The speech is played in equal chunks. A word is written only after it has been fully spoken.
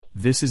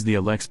This is the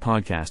Alex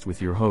podcast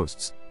with your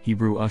hosts,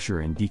 Hebrew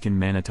Ahshar and Deacon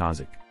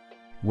Manatazach.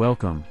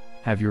 Welcome,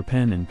 have your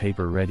pen and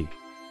paper ready.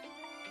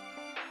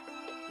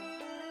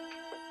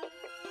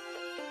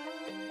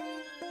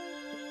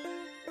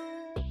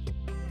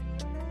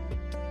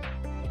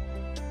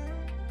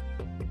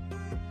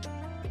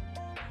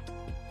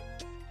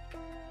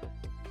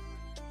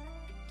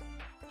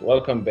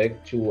 Welcome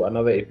back to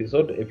another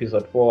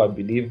episode 4, I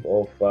believe,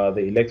 of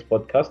the Alex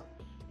podcast.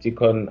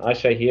 Deacon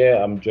Ahshar here.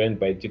 I'm joined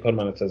by Deacon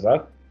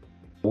Manatazach.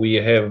 We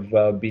have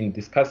been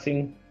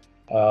discussing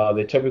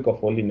the topic of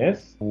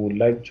holiness. We would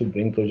like to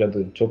bring closure to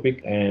the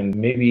topic and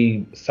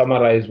maybe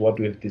summarize what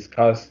we've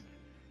discussed.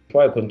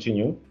 Before I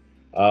continue,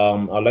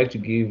 I'd like to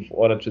give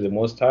honor to the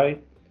Most High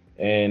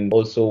and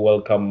also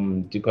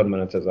welcome Deacon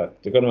Manatazach.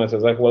 Deacon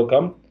Manatazach,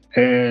 welcome.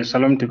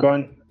 Shalom,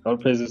 Deacon. All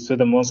praises to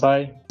the Most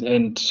High,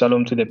 and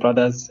shalom to the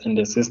brothers and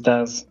the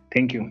sisters.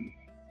 Thank you.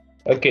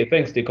 Okay,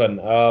 thanks, Deacon.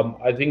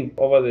 I think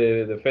over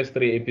the first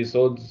 3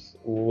 episodes,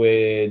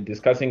 we're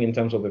discussing in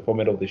terms of the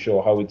format of the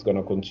show, how it's going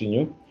to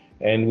continue.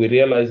 And we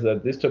realized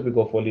that this topic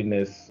of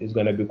holiness is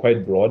going to be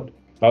quite broad.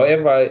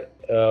 However,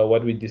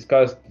 what we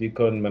discussed,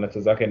 Deacon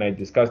Manatazach and I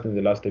discussed in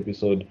the last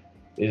episode,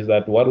 is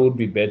that what would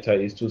be better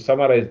is to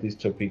summarize this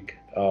topic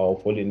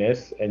of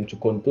holiness and to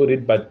conclude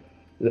it. But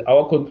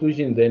our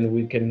conclusion, then,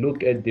 we can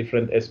look at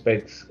different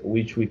aspects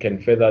which we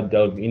can further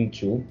delve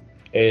into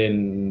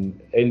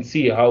and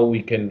see how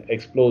we can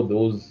explore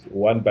those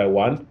one by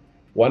one.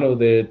 One of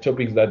the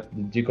topics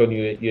that, Deacon,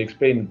 you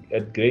explained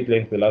at great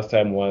length the last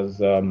time was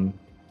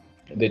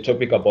the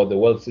topic about the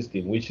world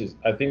system, which is,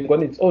 I think,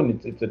 on its own,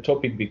 it's a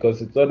topic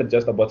because it's not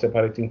just about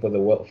separating from the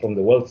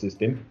world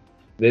system.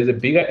 There's a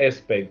bigger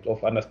aspect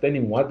of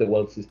understanding what the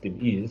world system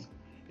is,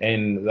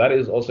 and that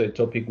is also a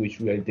topic which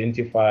we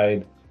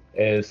identified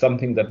as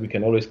something that we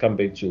can always come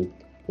back to.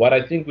 What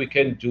I think we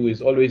can do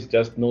is always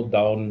just note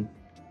down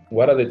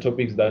what are the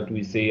topics that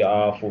we say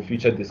are for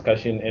future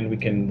discussion, and we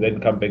can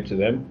then come back to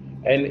them.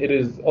 And it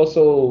is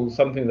also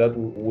something that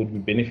would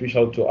be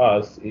beneficial to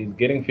us is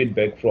getting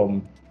feedback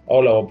from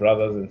all our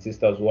brothers and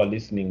sisters who are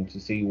listening to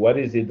see what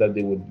is it that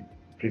they would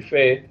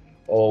prefer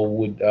or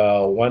would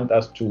want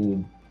us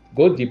to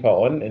go deeper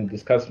on and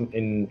discuss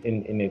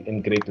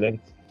in great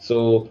length.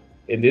 So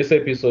in this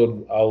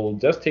episode, I'll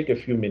just take a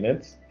few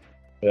minutes.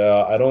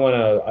 I don't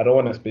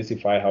want to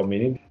specify how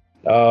many.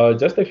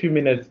 Just a few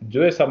minutes,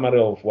 do a summary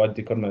of what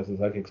Deacon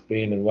Manatazach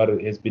explained and what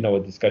has been our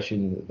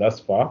discussion thus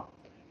far,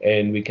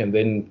 and we can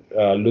then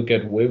look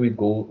at where we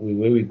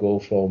go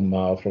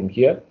from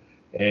here.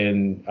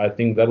 And I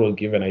think that will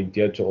give an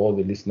idea to all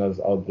the listeners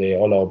out there,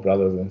 all our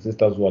brothers and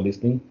sisters who are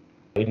listening,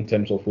 in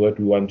terms of what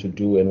we want to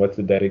do and what's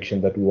the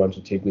direction that we want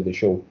to take with the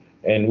show.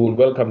 And we'll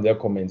welcome their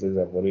comments, as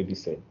I've already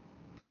said.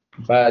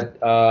 But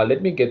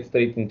let me get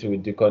straight into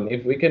it, Deacon.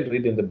 If we can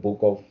read in the book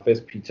of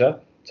 1 Peter,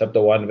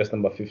 chapter 1, verse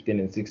number 15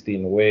 and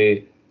 16, where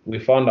we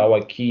found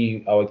our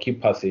key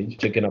passage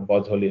talking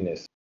about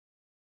holiness.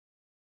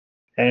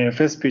 1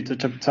 Peter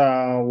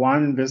chapter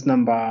 1, verse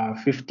number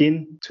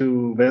 15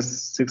 to verse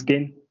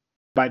 16.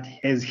 But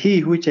as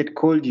he which had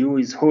called you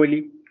is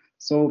holy,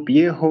 so be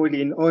ye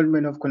holy in all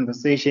manner of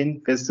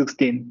conversation, verse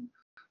 16.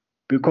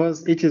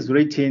 Because it is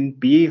written,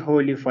 be ye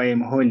holy, for I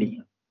am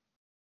holy.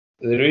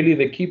 Really,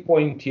 the key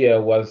point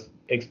here was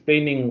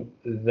explaining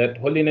that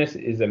holiness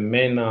is a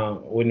manner.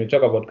 When we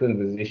talk about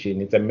conversation,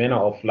 it's a manner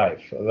of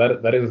life.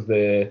 That is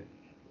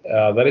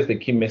the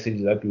key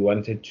message that we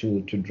wanted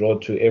to draw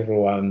to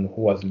everyone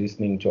who was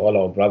listening, to all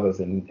our brothers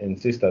and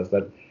sisters,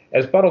 that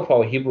as part of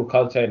our Hebrew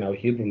culture and our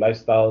Hebrew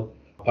lifestyle,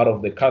 part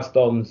of the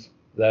customs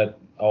that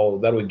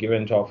were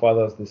given to our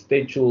fathers, the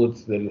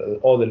statutes,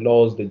 all the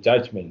laws, the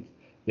judgments,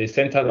 they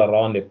centered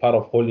around a part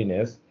of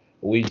holiness,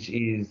 which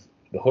is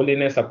the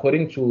holiness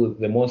according to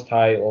the Most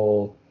High,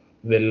 or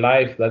the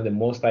life that the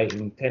Most High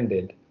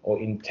intended or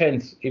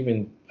intends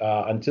even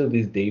until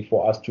this day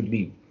for us to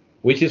live,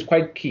 which is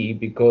quite key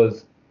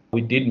because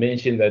we did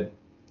mention that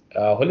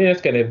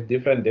holiness can have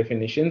different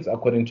definitions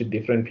according to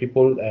different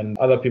people, and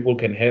other people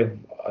can have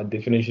a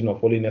definition of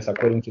holiness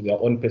according to their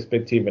own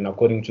perspective and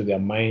according to their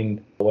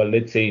mind, or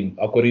let's say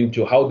according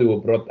to how they were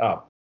brought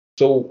up.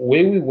 So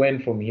where we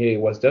went from here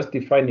was just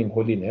defining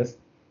holiness.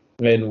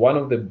 And one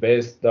of the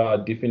best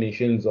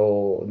definitions,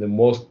 or the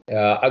most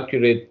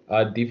accurate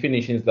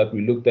definitions that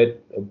we looked at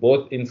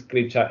both in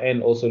scripture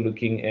and also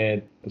looking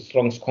at the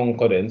Strong's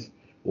Concordance,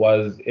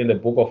 was in the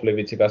book of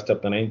Leviticus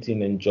chapter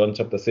 19 and John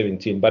chapter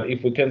 17. But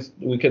if we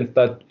can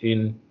start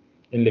in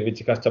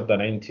Leviticus chapter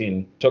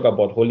 19, talk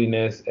about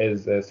holiness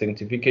as a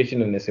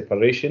sanctification and a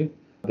separation.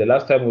 The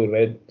last time we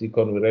read,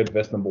 Deacon, we read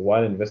verse number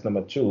 1 and verse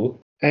number 2.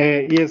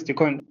 Yes,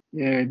 Deacon.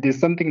 There's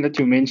something that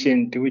you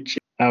mentioned which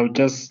I would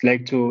just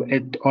like to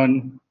add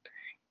on.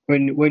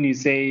 When you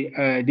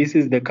say this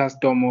is the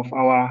custom of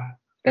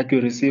that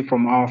we receive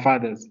from our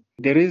fathers.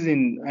 The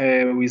reason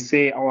we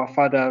say our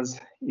fathers,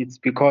 it's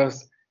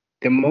because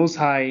the Most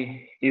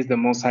High is the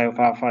Most High of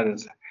our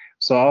fathers.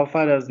 So our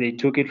fathers, they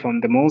took it from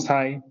the Most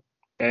High.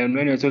 And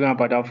when we're talking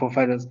about our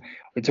forefathers,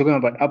 we're talking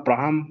about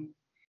Abraham,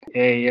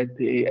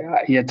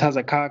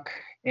 Manatazach,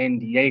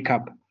 and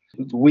Jacob.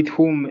 with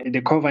whom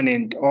the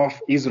covenant of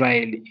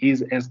Israel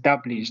is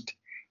established,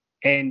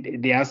 and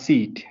their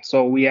seed.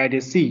 So we are the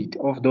seed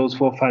of those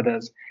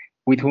forefathers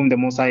with whom the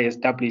Most High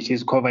established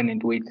his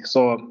covenant with.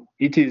 So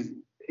it is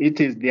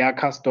their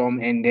custom,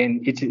 and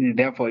then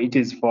therefore it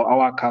is for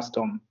our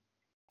custom.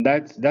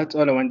 That's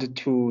all I wanted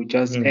to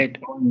just add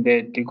on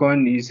there.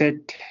 Deacon, you said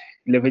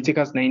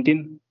Leviticus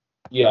 19.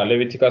 Yeah,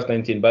 Leviticus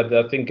 19, but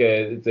I think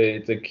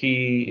it's a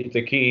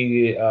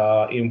key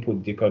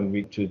input,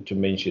 Deacon, to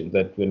mention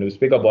that when we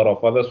speak about our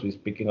fathers, we're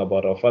speaking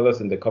about our fathers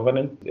in the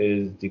covenant.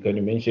 Is Deacon,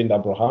 you mentioned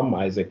Abraham,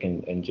 Isaac,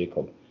 and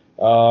Jacob.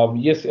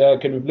 Yes,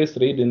 can we please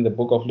read in the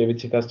book of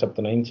Leviticus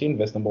chapter 19,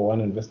 verse number 1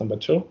 and verse number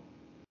 2?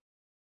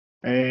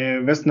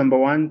 Verse number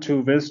 1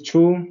 to verse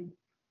 2.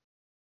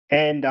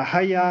 And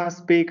Ahshar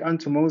spake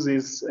unto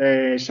Moses,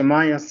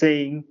 Shemaiah,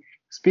 saying,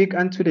 Speak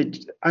unto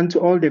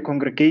all the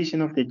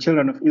congregation of the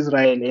children of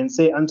Israel, and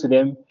say unto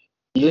them,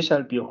 Ye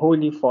shall be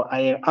holy, for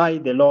I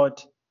the Lord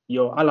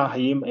your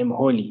Elohim, am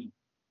holy.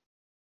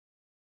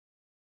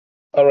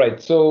 All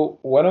right, so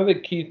one of the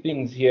key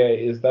things here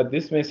is that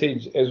this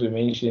message, as we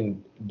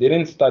mentioned,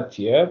 didn't start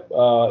here.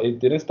 It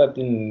didn't start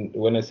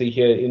when I say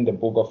here in the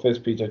book of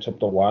 1 Peter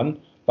chapter 1,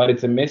 but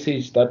it's a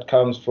message that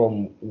comes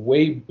from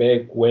way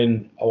back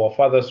when our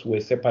fathers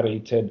were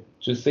separated,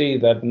 to say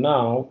that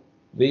now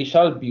they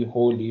shall be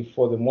holy,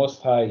 for the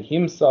Most High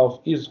himself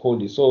is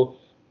holy. So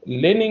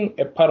learning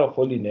a part of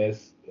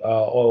holiness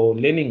or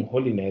learning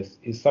holiness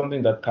is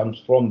something that comes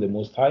from the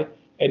Most High,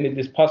 and it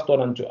is passed on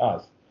unto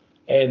us.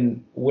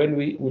 And when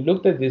we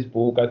looked at this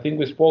book, I think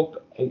we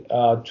spoke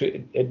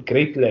at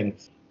great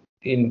length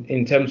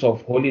in terms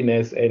of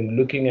holiness and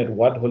looking at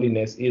what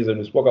holiness is. And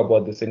we spoke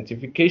about the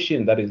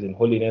sanctification that is in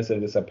holiness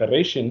and the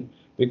separation,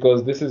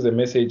 because this is a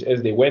message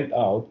as they went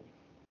out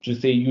to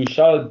say, you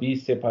shall be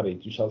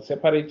separate. You shall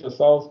separate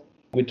yourselves.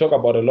 We talk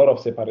about a lot of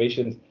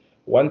separations.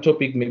 One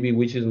topic maybe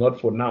which is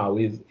not for now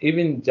is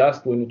even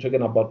just when you're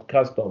talking about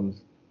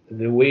customs,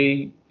 the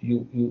way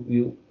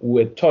you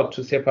were taught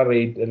to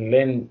separate and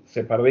learn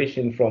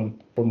separation from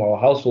our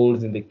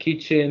households, in the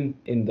kitchen,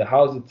 in the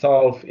house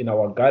itself, in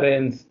our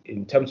gardens,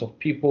 in terms of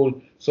people.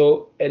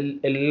 So a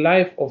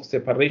life of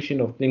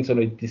separation of things, and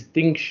a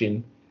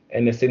distinction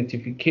and a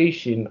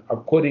sanctification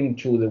according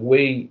to the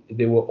way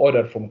they were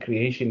ordered from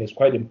creation is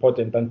quite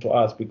important unto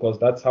us, because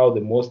that's how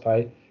the Most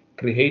High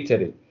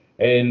created it.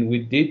 And we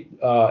did,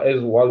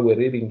 as while we're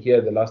reading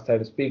here the last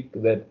time, speak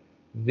that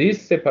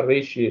this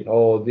separation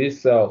or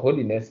this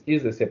holiness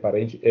is a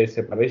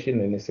separation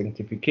and a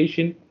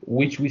sanctification,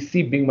 which we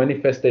see being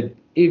manifested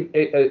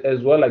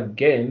as well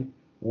again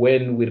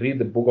when we read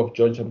the book of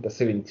John chapter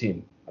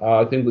 17.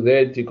 I think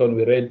there, Deacon,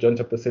 we read John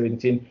chapter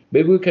 17.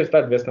 Maybe we can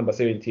start verse number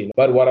 17.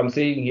 But what I'm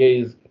saying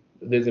here is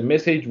there's a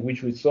message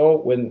which we saw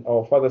when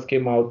our fathers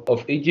came out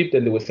of Egypt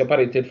and they were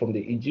separated from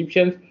the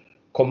Egyptians,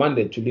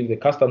 commanded to live the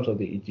customs of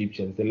the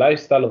Egyptians, the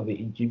lifestyle of the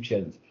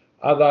Egyptians,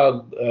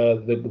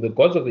 the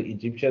gods of the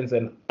Egyptians,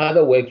 and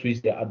other works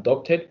which they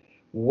adopted.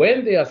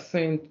 When they are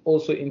sent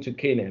also into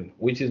Canaan,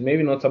 which is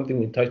maybe not something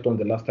we touched on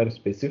the last time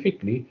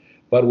specifically,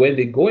 but when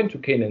they go into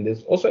Canaan,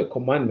 there's also a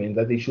commandment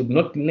that they should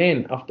not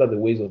learn after the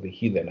ways of the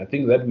heathen. I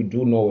think that we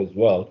do know as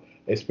well,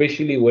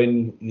 especially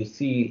when you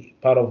see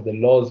part of the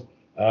laws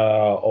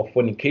of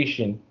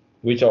fornication,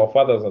 which our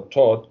fathers are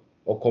taught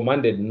or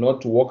commanded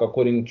not to walk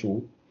according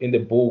to in the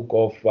book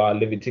of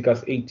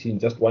Leviticus 18,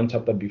 just one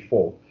chapter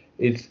before.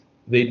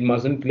 They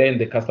mustn't learn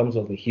the customs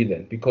of the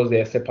heathen, because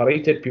they are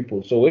separated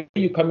people. So where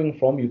you're coming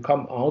from, you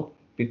come out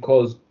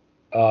because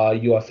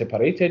you are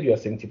separated, you are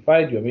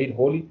sanctified, you are made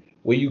holy.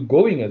 Where you're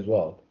going as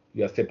well,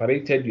 you are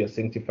separated, you are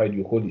sanctified,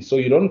 you're holy. So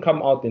you don't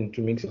come out and to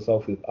mix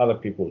yourself with other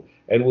people.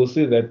 And we'll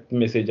see that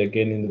message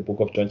again in the book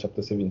of John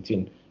chapter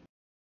 17.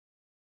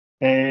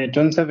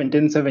 John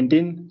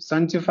 17:17,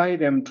 sanctify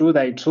them through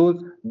thy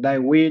truth, thy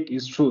word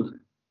is truth.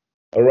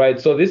 All right,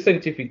 so this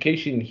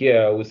sanctification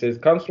here, which says,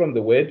 comes from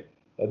the word.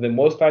 The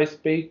Most High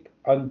spake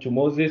unto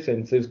Moses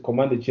and says,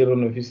 command the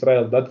children of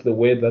Israel. That's the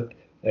word that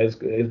has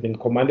been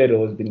commanded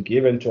or has been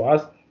given to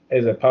us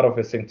as a part of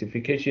a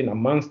sanctification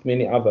amongst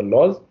many other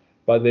laws.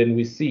 But then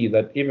we see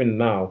that even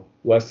now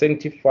we are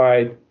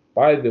sanctified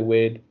by the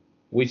word,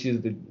 which is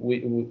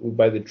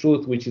by the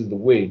truth, which is the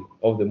word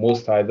of the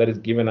Most High that is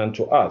given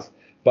unto us.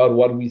 But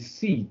what we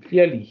see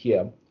clearly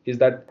here is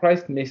that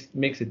Christ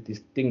makes a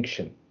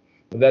distinction,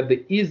 that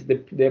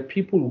there are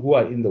people who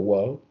are in the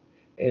world,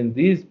 and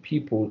these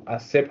people are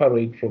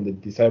separate from the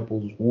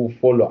disciples who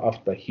follow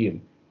after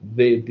him.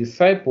 The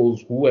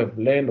disciples who have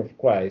learned of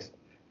Christ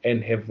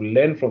and have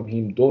learned from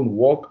him don't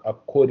walk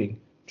according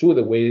to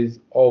the ways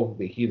of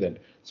the heathen.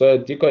 So,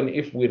 Deacon,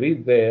 if we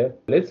read there,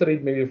 let's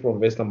read maybe from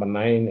verse number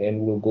 9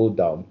 and we'll go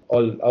down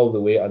all the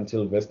way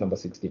until verse number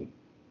 16.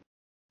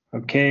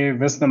 Okay,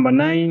 verse number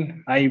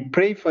 9. I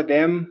pray for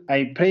them,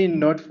 I pray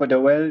not for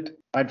the world,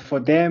 but for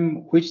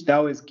them which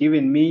thou hast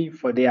given me,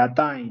 for they are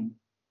thine.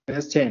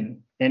 Verse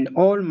 10. And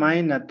all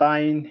mine are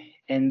thine,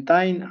 and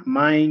thine are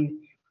mine,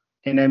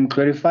 and I am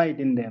glorified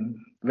in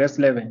them. Verse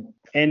 11.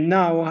 And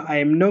now I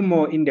am no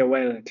more in the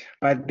world,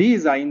 but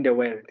these are in the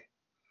world,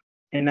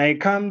 And I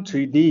come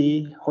to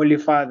thee, Holy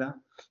Father,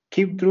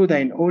 keep through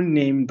thine own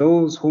name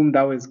those whom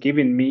thou hast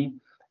given me,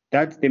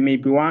 that they may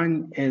be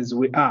one as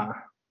we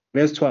are.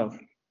 Verse 12.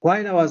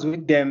 While I was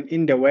with them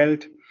in the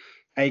world,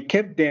 I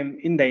kept them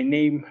in thy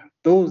name.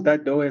 Those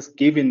that thou hast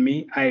given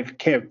me, I have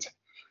kept.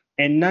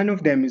 And none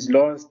of them is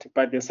lost,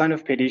 but the son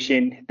of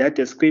perdition, that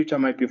the scripture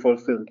might be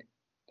fulfilled.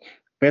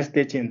 Verse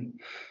 13.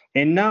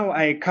 And now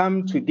I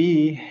come to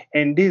thee,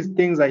 and these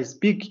things I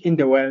speak in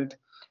the world,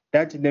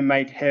 that they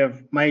might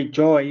have my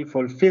joy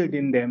fulfilled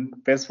in them.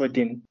 Verse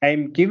 14.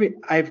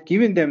 I've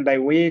given them thy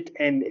word,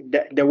 and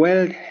the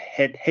world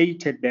had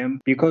hated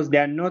them, because they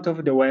are not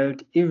of the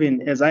world,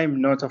 even as I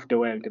am not of the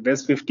world.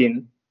 Verse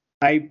 15.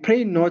 I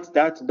pray not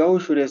that thou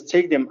shouldest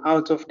take them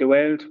out of the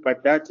world,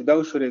 but that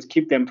thou shouldest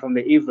keep them from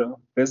the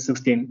evil. Verse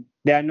 16.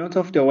 They are not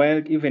of the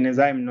world, even as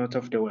I am not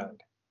of the world.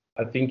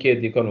 I think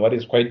here, Deacon, what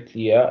is quite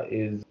clear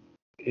is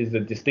the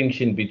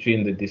distinction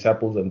between the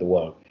disciples and the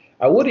world.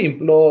 I would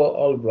implore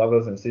all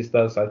brothers and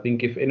sisters, I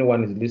think if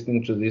anyone is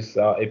listening to this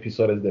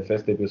episode as the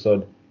first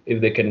episode,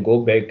 if they can go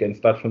back and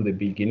start from the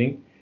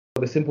beginning,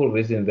 for the simple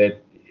reason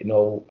that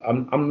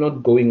I'm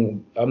not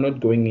going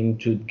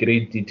into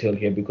great detail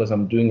here because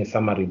I'm doing a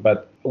summary,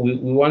 but we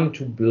want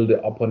to build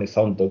upon a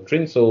sound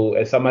doctrine. So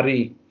a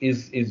summary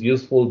is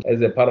useful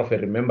as a part of a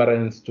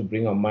remembrance to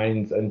bring our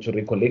minds into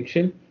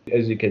recollection.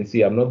 As you can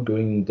see, I'm not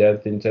going in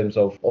depth in terms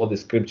of all the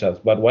scriptures,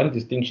 but one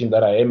distinction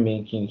that I am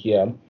making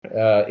here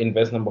in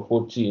verse number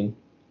 14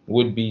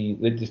 would be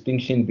the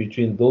distinction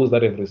between those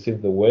that have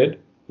received the word,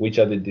 which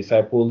are the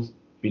disciples,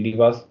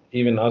 believers.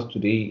 Even us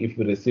today, if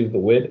we receive the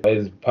word,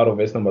 as part of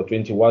verse number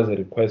 20 was a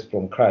request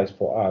from Christ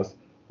for us,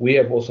 we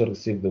have also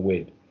received the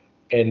word.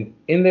 And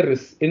in the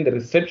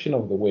reception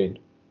of the word,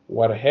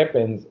 what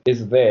happens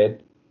is that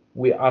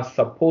we are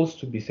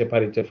supposed to be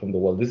separated from the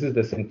world. This is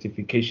the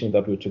sanctification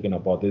that we're talking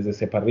about. There's a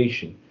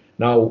separation.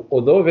 Now,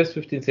 although verse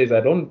 15 says,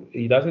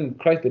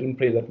 Christ didn't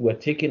pray that we are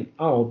taken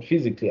out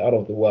physically out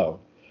of the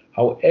world.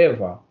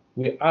 However,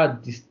 we are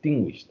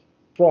distinguished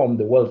from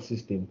the world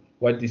system.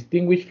 We're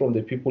distinguished from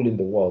the people in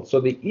the world.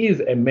 So there is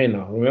a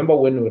manner. Remember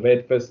when we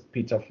read 1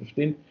 Peter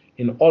 15,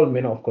 in all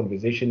manner of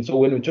conversation. So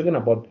when we're talking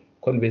about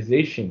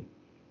conversation,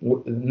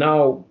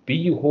 now be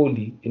you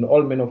holy in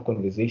all manner of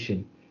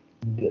conversation.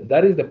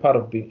 That is the part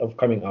of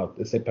coming out,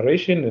 the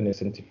separation and the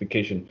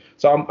sanctification.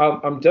 So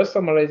I'm just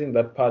summarizing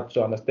that part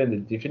to understand the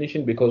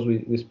definition, because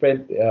we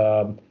spent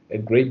a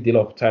great deal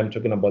of time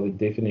talking about the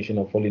definition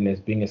of holiness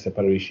being a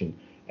separation.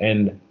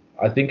 And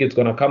I think it's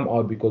going to come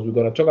out because we're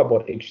going to talk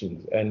about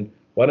actions. And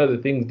one of the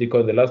things,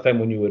 because the last time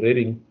when you were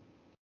reading,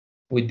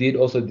 we did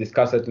also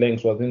discuss at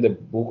length was in the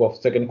book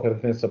of 2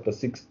 Corinthians chapter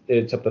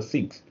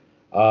 6,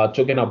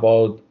 talking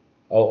about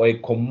a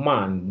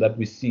command that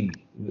we see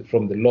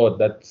from the Lord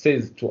that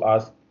says to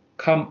us,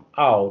 come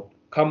out,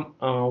 come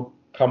out,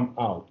 come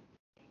out.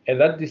 And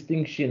that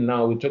distinction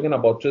now, we're talking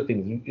about two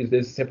things. Is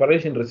there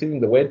separation, receiving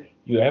the word?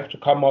 You have to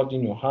come out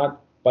in your heart,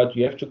 but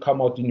you have to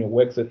come out in your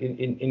works,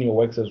 in your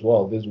works as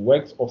well. There's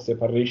works of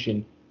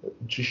separation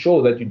to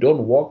show that you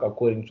don't walk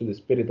according to the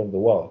spirit of the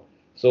world.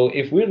 So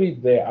if we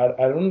read there,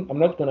 I'm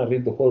not going to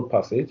read the whole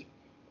passage,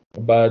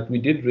 but we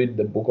did read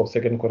the book of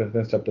 2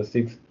 Corinthians chapter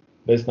 6,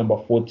 verse number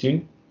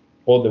 14,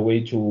 all the way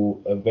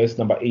to verse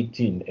number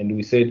 18. And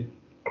we said,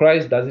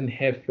 Christ doesn't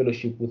have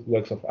fellowship with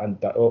works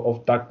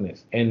of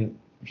darkness, and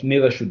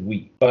neither should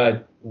we.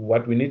 But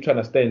what we need to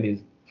understand is,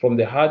 from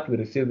the heart we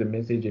receive the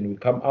message and we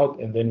come out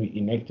and then we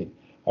enact it.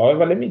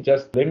 However, let me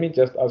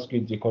just ask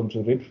you, Deacon,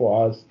 to read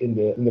for us in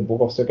the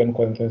book of 2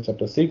 Corinthians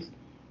chapter 6,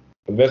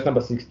 verse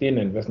number 16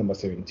 and verse number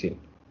 17.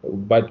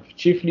 But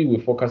chiefly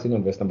we're focusing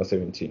on verse number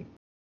 17.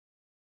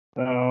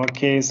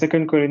 Okay, 2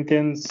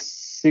 Corinthians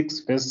 6,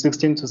 verse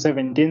 16 to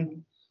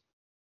 17.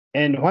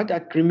 And what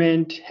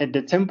agreement had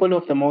the temple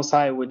of the Most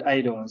High with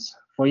idols?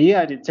 For ye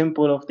are the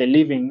temple of the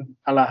living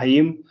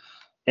Elohim.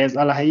 As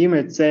Elohim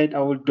had said, I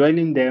will dwell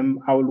in them,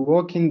 I will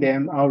walk in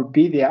them, I will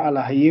be their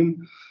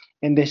Elohim,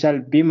 and they shall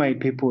be my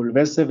people.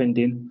 Verse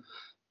 17.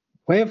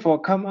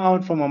 Wherefore come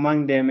out from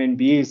among them and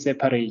be ye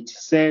separate,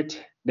 said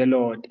the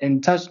Lord,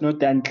 and touch not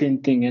the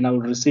unclean thing, and I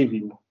will receive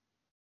you.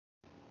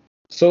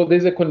 So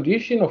there's a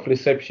condition of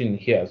reception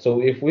here.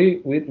 So if we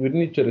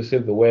need to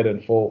receive the word,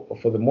 and for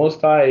the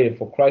Most High,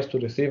 for Christ to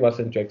receive us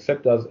and to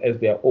accept us as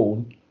their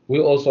own, we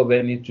also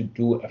then need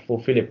to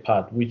fulfill a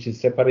part, which is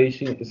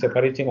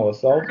separating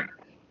ourselves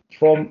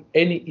from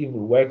any evil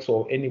works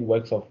or any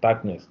works of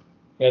darkness.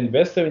 And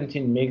verse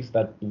 17 makes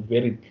that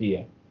very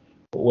clear.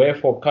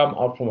 Wherefore come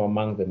out from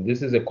among them.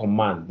 This is a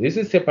command. This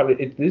is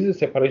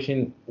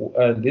separation.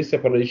 This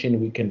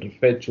separation we can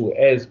refer to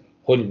as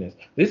holiness.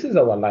 This is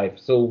our life.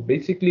 So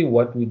basically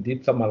what we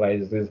did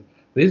summarize is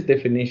this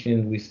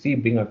definition we see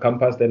being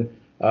encompassed and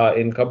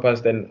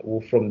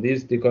from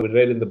this, we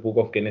read in the book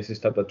of Genesis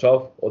chapter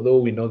 12, although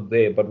we're not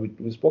there, but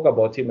we spoke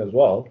about him as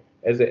well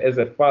as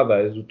a father,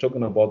 as we're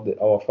talking about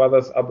our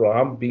fathers,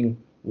 Abraham being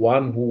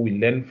one who we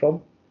learn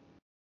from.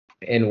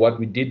 And what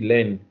we did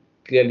learn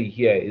clearly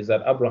here is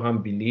that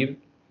Abraham believed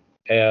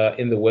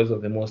in the words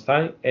of the Most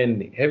High,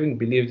 and having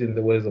believed in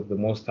the words of the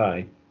Most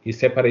High, he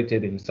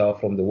separated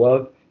himself from the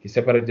world He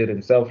separated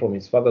himself from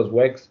his father's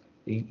works.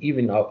 He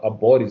even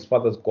abhorred his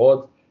father's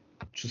gods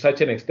to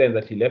such an extent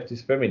that he left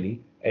his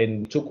family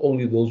and took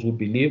only those who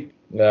believed.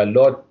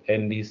 Lot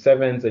and his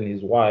servants and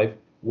his wife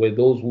were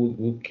those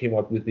who came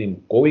up with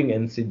him, going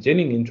and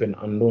sojourning into an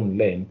unknown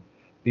land,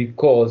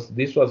 because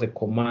this was a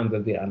command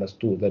that they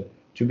understood, that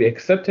to be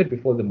accepted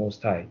before the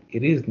Most High,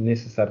 it is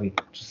necessary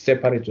to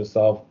separate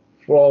yourself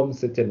from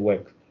certain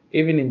works,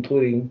 even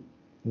including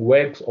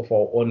works of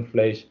our own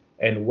flesh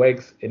and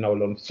works in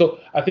our own. So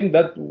I think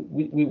that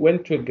we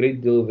went to a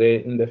great deal there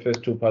in the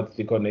first two parts,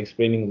 Deacon,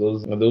 explaining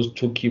those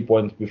two key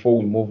points before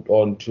we moved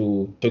on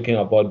to talking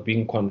about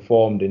being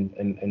conformed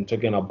and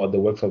talking about the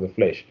works of the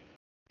flesh.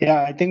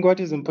 Yeah, I think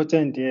what is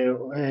important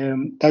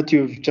that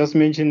you've just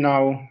mentioned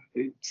now,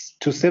 it's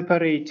to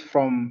separate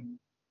from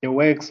the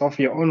works of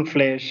your own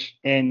flesh,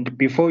 and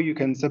before you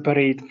can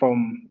separate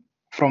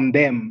from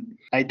them.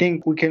 I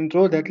think we can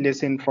draw that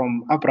lesson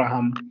from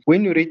Abraham.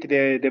 When you read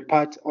the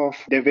part of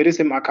the very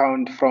same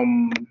account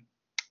from,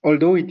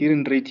 although we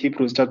didn't read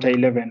Hebrews chapter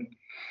 11,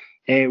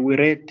 we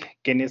read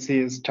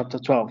Genesis chapter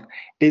 12.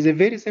 There's a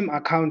very same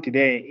account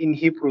there in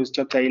Hebrews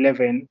chapter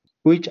 11,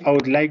 which I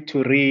would like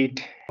to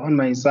read on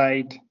my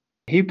side.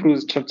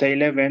 Hebrews chapter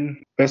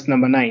 11, verse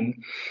number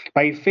 9.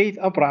 By faith,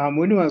 Abraham,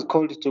 when he was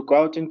called to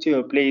go out into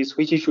a place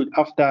which he should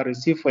after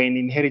receive for an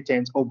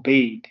inheritance,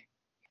 obeyed.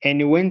 And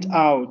he went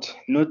out,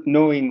 not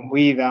knowing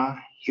whither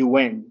he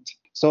went.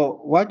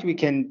 So what we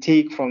can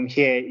take from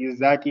here is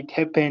that it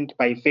happened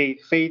by faith.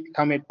 Faith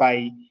cometh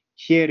by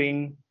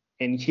hearing,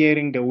 and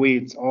hearing the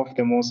words of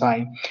the Most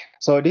High.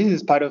 So this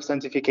is part of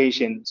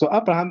sanctification. So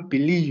Abraham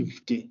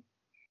believed,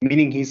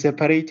 meaning he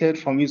separated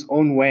from his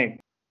own work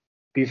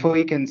before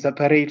he can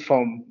separate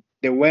from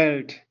the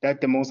world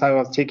that the Most High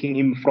was taking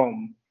him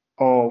from,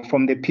 or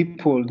from the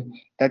people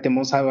that the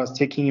Most High was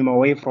taking him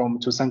away from,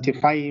 to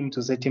sanctify him,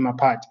 to set him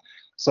apart.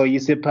 So he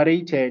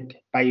separated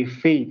by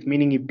faith,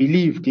 meaning he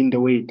believed in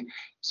the word.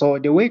 So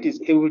the word is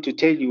able to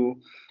tell you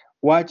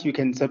what you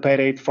can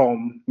separate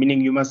from,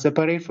 meaning you must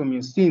separate from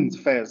your sins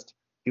first.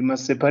 You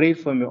must separate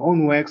from your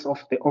own works of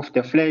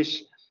the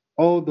flesh.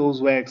 All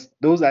those works,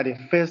 those are the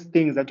first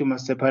things that you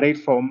must separate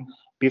from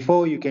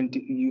before you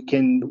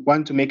can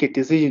want to make a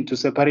decision to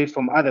separate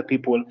from other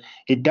people.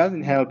 It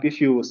doesn't help if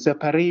you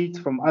separate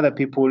from other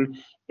people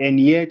and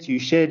yet you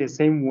share the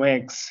same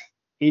works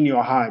in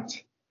your heart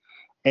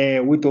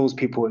with those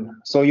people.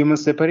 So you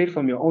must separate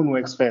from your own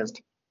works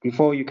first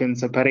before you can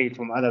separate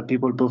from other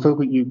people.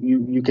 Before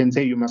you can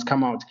say you must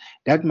come out.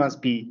 That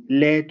must be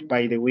led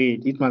by the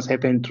word. It must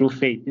happen through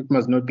faith. It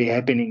must not be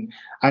happening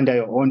under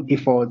your own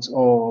efforts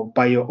or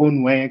by your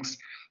own works.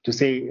 To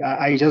say,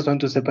 I just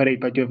want to separate,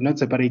 but you have not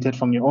separated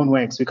from your own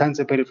works. You can't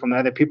separate from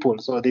other people,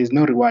 so there's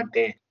no reward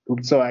there.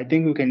 So I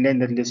think we can learn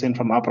that lesson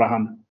from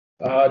Abraham.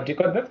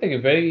 Deacon, that's like a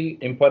very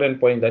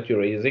important point that you're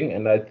raising,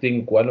 and I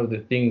think one of the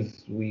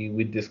things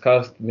we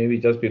discussed maybe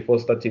just before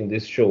starting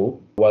this show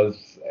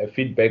was a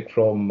feedback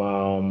from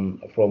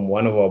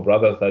one of our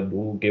brothers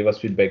who gave us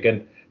feedback,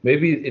 and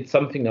maybe it's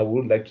something I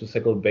would like to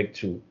circle back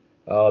to.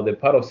 The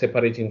part of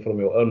separating from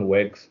your own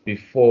works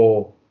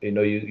before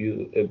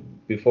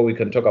before we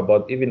can talk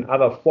about even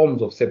other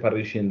forms of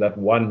separation that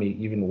one may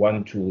even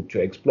want to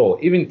explore,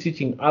 even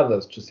teaching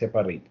others to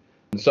separate.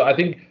 So I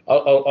think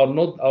I've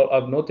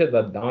noted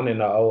that down,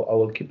 and I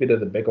will keep it at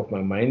the back of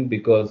my mind,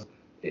 because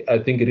I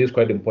think it is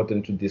quite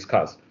important to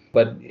discuss.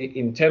 But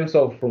in terms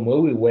of from where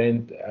we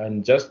went,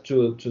 and just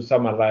to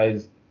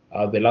summarize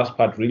the last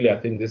part, really, I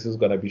think this is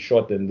going to be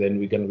short, and then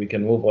we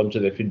can move on to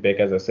the feedback,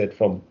 as I said,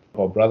 from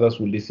our brothers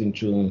who listened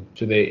to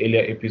the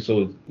earlier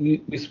episodes.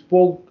 We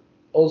spoke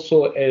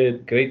also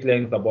at great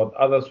length about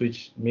others,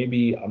 which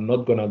maybe I'm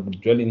not going to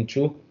dwell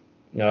into.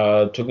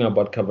 Talking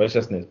about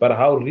covetousness, but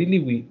how really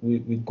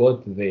we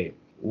got there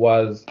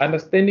was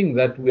understanding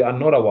that we are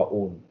not our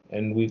own.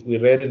 And we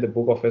read in the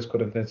book of 1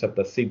 Corinthians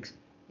chapter 6,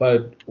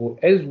 but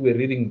as we're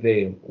reading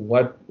there,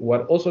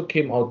 what also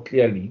came out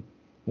clearly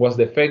was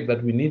the fact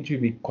that we need to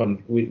be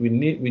we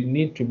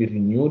need to be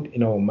renewed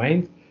in our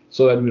minds,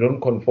 so that we don't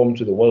conform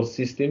to the world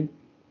system,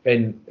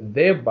 and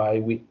thereby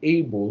we're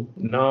able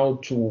now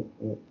to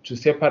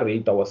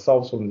separate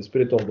ourselves from the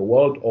spirit of the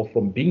world, or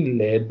from being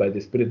led by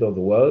the spirit of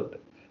the world,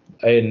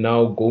 and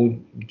now go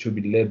to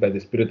be led by the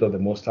Spirit of the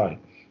Most High.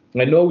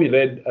 I know we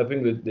read, I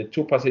think the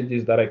two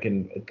passages that I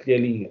can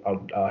clearly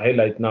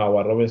highlight now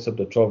are Romans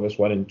chapter 12, verse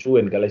 1 and 2,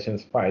 and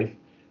Galatians 5.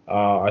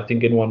 I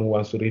think anyone who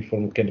wants to read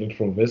can read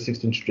from verse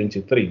 16 to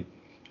 23.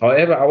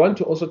 However, I want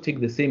to also take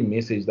the same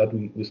message that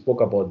we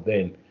spoke about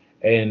then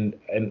and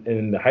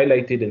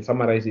highlight it and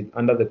summarize it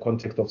under the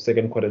context of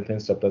 2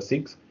 Corinthians chapter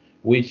 6,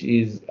 which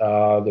is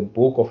the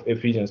book of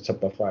Ephesians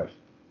chapter 5.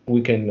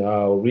 We can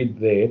read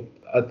there.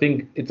 I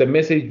think it's a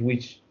message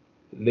which,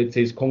 let's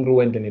say, is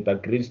congruent, and it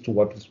agrees to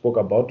what we spoke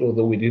about,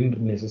 although we didn't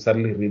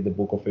necessarily read the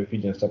book of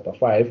Ephesians chapter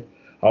 5.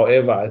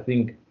 However, I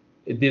think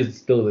it is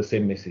still the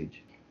same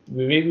message.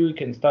 Maybe we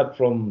can start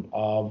from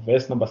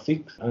verse number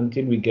 6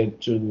 until we get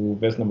to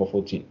verse number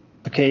 14.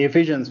 Okay,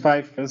 Ephesians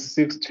 5, verse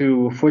 6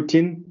 to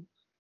 14.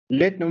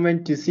 Let no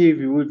man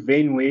deceive you with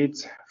vain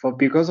words, for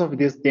because of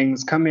these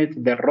things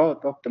cometh the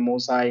wrath of the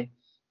Most High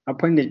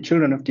upon the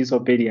children of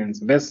disobedience.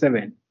 Verse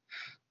 7.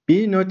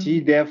 Be not ye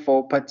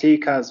therefore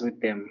partakers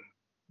with them.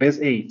 Verse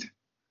 8.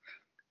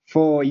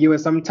 For ye were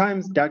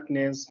sometimes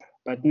darkness,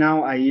 but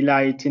now are ye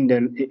light in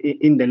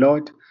the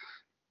Lord.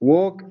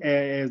 Walk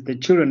as the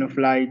children of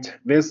light.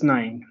 Verse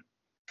 9.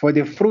 For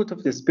the fruit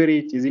of the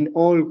Spirit is in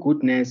all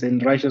goodness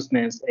and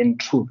righteousness and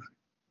truth.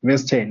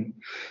 Verse 10.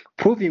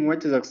 Proving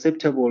what is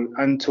acceptable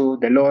unto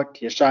the Lord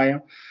Yeshua,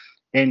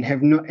 and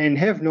have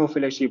no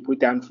fellowship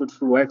with the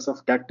unfruitful works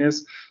of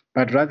darkness,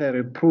 but rather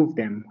reprove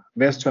them.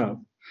 Verse 12.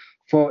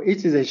 For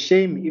it is a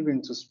shame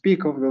even to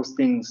speak of those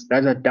things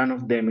that are done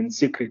of them in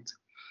secret.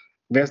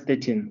 Verse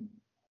 13.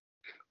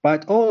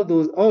 But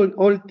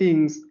all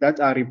things that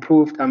are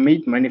reproved are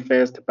made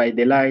manifest by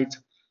the light,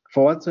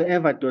 for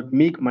whatsoever doth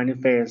make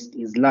manifest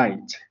is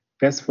light.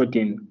 Verse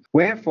 14.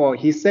 Wherefore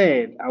he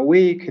said,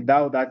 Awake,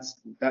 thou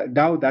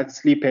that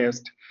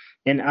sleepest,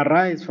 and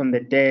arise from the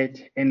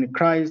dead, and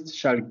Christ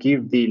shall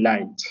give thee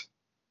light.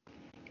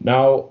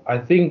 Now, I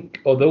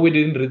think, although we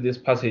didn't read this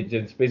passage,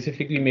 and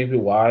specifically maybe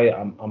why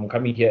I'm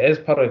coming here, as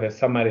part of a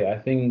summary, I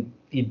think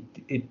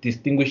it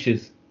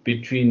distinguishes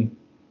between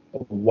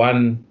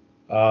one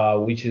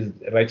which is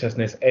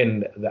righteousness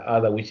and the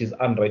other which is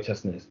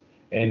unrighteousness.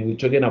 And we're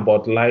talking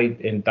about light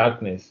and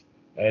darkness,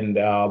 and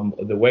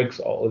the works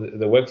of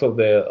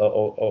the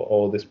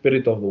or the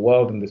spirit of the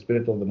world and the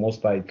spirit of the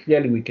Most High.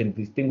 Clearly, we can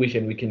distinguish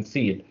and we can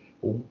see it,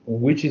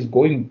 which is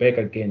going back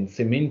again,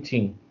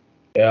 cementing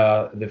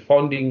the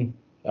founding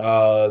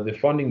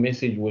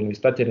message when we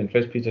started in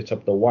 1 Peter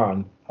chapter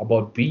 1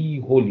 about be ye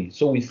holy.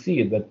 So we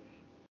see that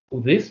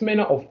this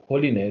manner of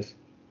holiness,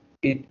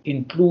 it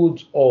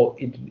includes, or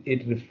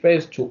it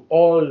refers to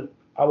all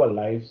our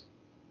lives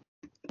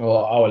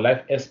or our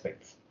life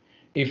aspects.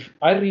 If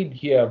I read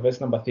here verse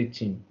number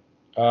 13,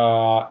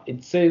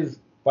 it says,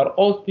 but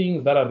all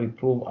things that are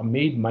reproved are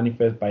made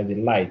manifest by the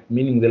light,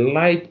 meaning the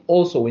light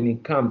also, when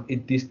it comes,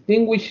 it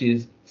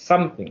distinguishes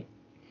something.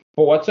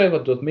 For whatsoever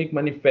doth make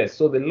manifest.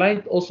 So the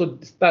light also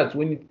starts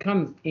when it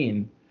comes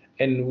in,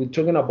 and we're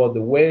talking about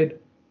the word.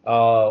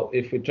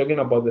 If we're talking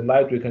about the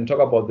light, we can talk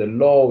about the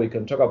law, we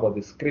can talk about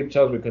the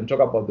scriptures, we can talk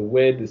about the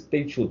word, the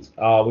statutes,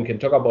 we can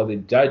talk about the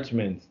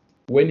judgments.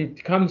 When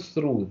it comes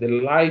through, the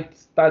light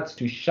starts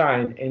to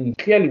shine, and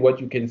clearly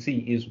what you can see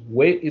is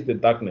where is the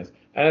darkness.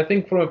 And I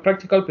think from a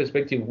practical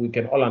perspective, we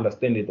can all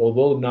understand it.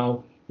 Although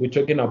now we're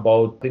talking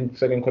about, I think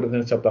 2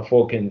 Corinthians chapter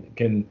 4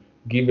 can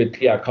give a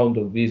clear account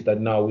of this,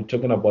 that now we're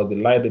talking about the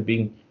light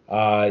being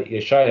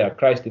Yeshua,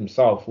 Christ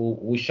himself,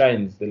 who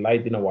shines the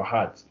light in our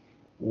hearts.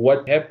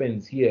 What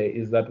happens here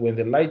is that when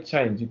the light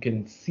shines, you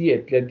can see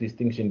a clear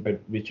distinction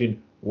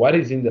between what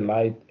is in the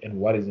light and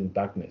what is in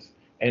darkness.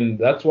 And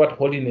that's what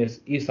holiness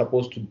is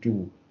supposed to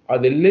do.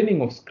 The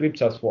learning of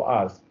scriptures for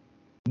us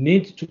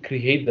needs to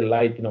create the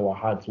light in our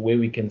hearts, where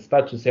we can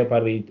start to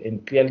separate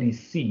and clearly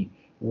see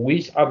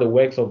which are the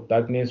works of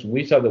darkness,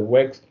 which are the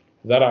works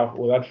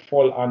that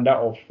fall under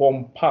or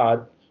form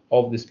part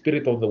of the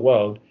spirit of the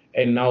world,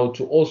 and now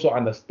to also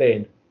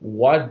understand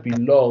what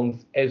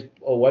belongs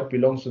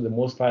to the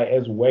Most High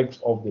as works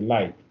of the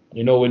light.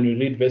 You know, when you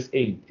read verse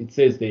 8, it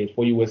says there,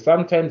 for you were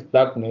sometimes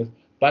darkness,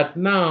 but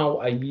now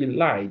are ye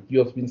light. You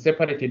have been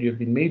separated, you have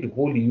been made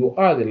holy, you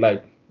are the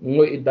light.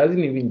 No, it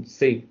doesn't even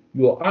say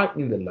you are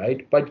in the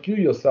light, but you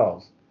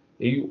yourselves,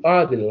 you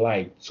are the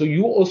light. So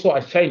you also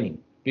are shining,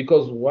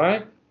 because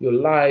why? Your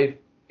life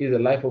is a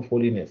life of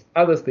holiness.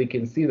 Others, they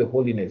can see the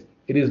holiness.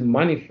 It is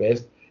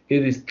manifest.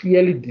 It is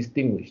clearly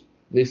distinguished.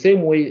 The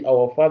same way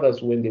our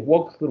fathers, when they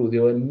walked through, they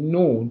were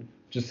known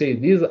to say,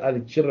 these are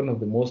the children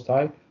of the Most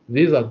High.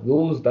 These are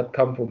those that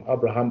come from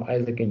Abraham,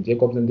 Isaac, and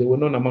Jacob, and they were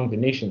known among the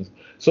nations.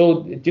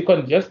 So,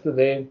 Deacon, just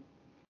there,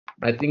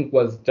 I think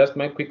was just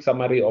my quick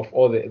summary of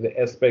all the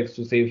aspects,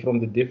 to say from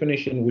the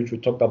definition which we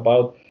talked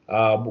about,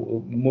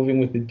 moving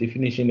with the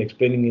definition,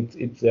 explaining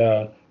its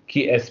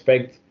key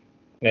aspects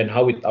and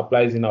how it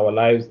applies in our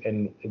lives,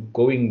 and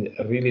going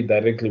really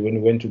directly when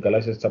we went to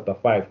Galatians chapter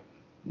 5,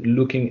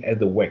 looking at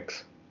the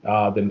works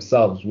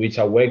themselves, which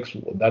are works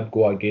that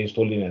go against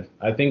holiness.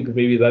 I think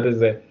maybe that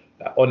is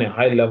on a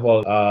high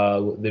level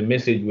the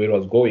message where it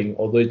was going,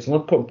 although it's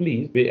not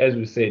complete, as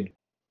we said.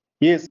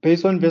 Yes,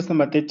 based on verse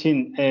number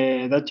 13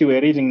 that you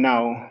were reading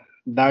now,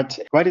 that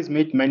what is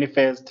made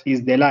manifest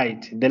is the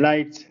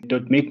light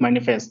doth make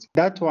manifest.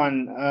 That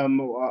one,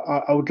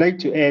 I would like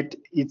to add,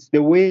 it's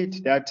the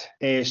weight that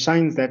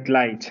shines that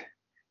light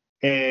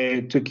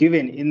to give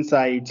an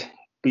insight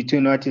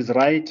between what is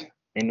right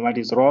and what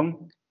is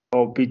wrong,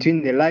 or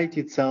between the light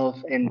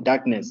itself and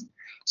darkness.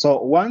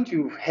 So once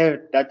you've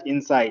heard that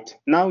insight,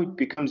 now it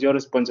becomes your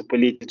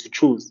responsibility to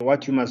choose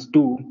what you must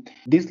do.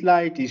 This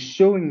light is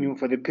showing you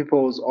for the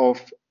purpose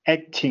of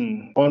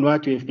acting on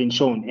what you have been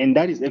shown, and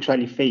that is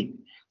actually faith.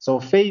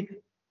 So faith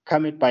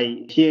cometh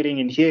by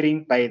hearing, and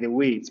hearing by the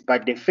words,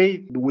 but the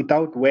faith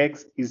without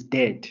works is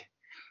dead.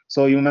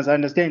 So you must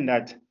understand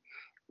that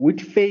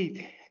with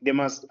faith there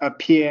must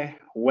appear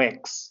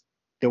works,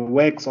 the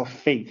works of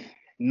faith,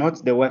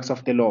 not the works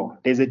of the law.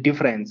 There's a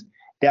difference.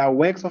 there are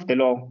works of the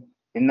law,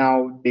 and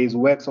now there's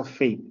works of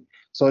faith.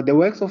 So the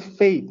works of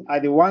faith are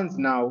the ones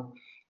now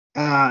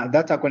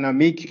that are going to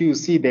make you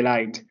see the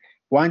light.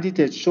 Once it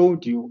has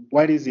showed you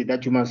what is it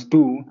that you must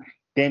do,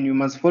 then you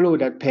must follow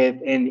that path.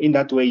 And in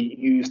that way,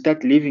 you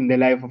start living the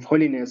life of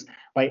holiness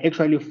by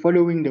actually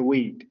following the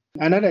way.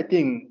 Another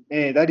thing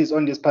that is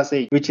on this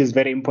passage, which is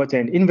very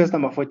important, in verse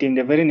number 14,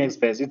 the very next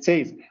verse, it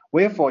says,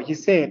 "Wherefore he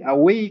said,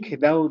 Awake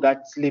thou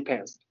that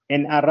sleepest,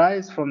 and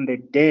arise from the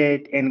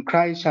dead, and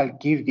Christ shall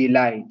give thee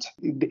light."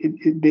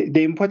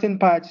 The important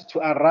part, to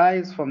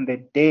arise from the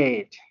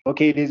dead.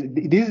 Okay,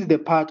 this is the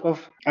part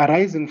of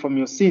arising from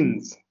your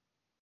sins,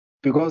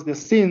 because the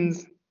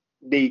sins,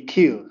 they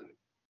kill,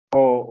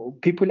 or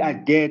people are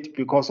dead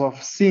because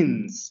of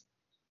sins.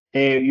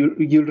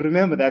 You'll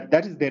remember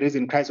that is the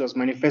reason Christ was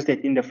manifested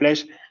in the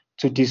flesh,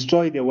 to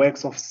destroy the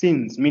works of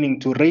sins, meaning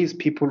to raise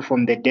people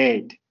from the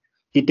dead.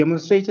 He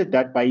demonstrated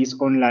that by his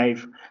own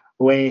life,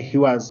 where he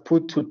was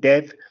put to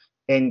death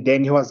and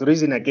then he was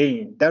risen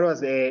again. That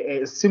was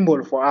a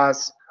symbol for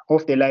us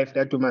of the life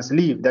that we must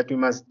live, that we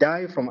must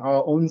die from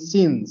our own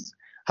sins.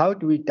 How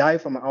do we die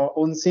from our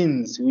own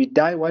sins? We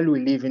die while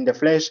we live in the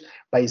flesh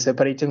by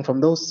separating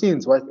from those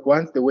sins.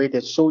 Once the way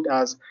that showed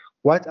us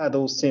what are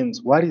those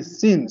sins, what is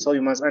sin, so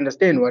you must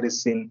understand what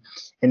is sin,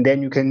 and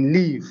then you can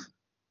leave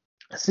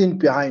sin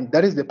behind.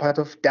 That is the part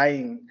of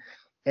dying.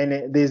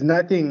 And there's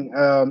nothing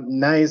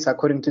nice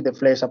according to the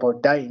flesh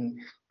about dying,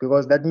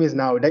 because that means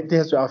now that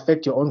has to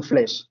affect your own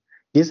flesh.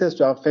 This has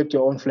to affect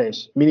your own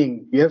flesh,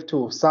 meaning you have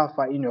to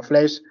suffer in your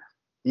flesh.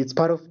 It's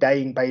part of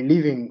dying by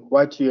living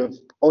what you have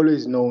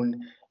always known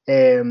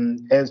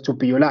as to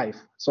be your life.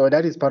 So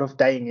that is part of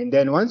dying. And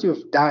then once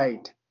you've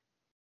died,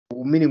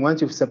 meaning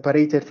once you've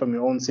separated from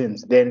your own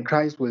sins, then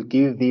Christ will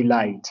give thee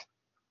light.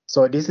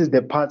 So this is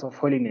the part of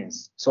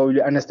holiness. So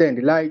you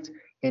understand, light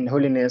and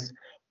holiness,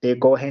 they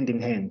go hand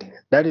in hand.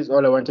 That is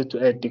all I wanted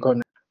to add,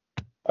 Deacon.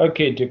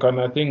 Okay, Deacon,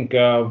 I think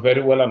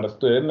very well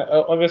understood. And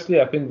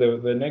obviously, I think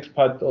the next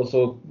part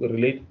also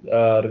relates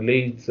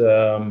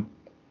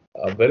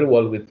very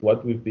well with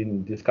what we've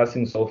been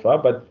discussing so far.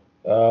 But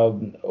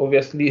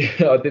obviously,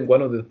 I think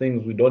one of the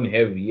things we don't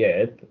have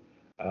yet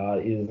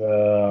is,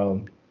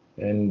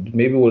 and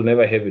maybe we'll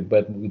never have it,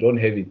 but we don't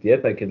have it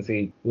yet. I can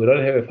say we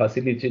don't have a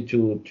facility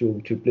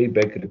to play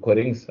back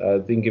recordings. I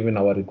think even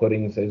our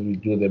recordings as we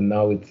do them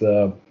now, it's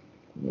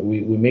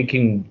we're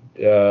making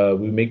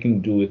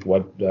do with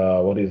what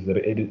is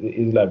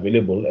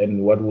available.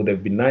 And what would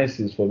have been nice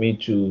is for me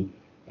to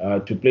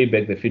play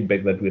back the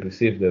feedback that we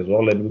received as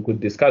well, and we could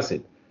discuss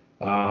it.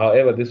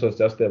 However, this was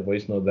just a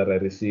voice note that I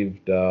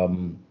received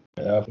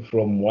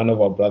from one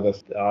of our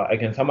brothers. I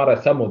can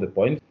summarize some of the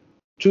points.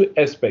 Two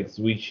aspects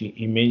which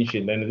he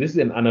mentioned, and this is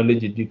an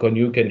analogy, Deacon.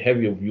 You can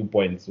have your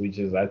viewpoints, which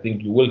is, I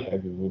think you will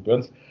have your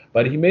viewpoints.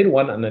 But he made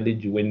one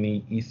analogy when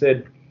he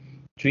said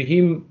to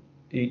him,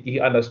 he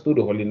understood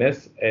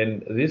holiness,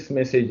 and this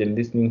message and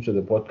listening to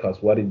the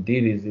podcast, what it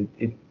did is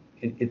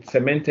it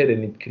cemented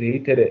and it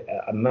created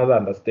another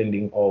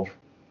understanding of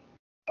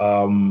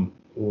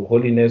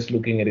holiness,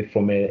 looking at it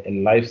from a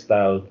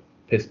lifestyle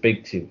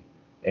perspective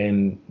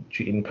and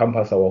to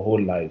encompass our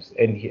whole lives.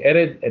 And he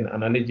added an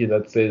analogy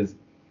that says,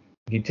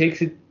 he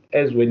takes it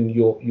as when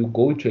you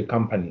go to a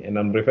company, and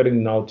I'm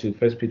referring now to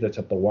 1 Peter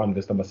chapter 1,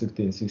 verse number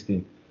 15 and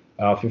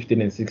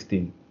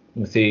 16.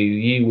 You say,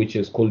 "He which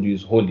has called you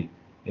is holy."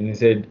 And he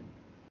said,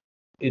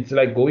 it's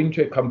like going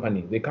to a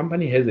company. The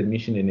company has a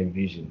mission and a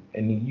vision.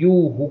 And you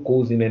who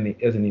goes in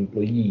as an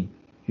employee,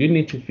 you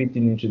need to fit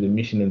into the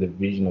mission and the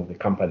vision of the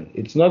company.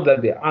 It's not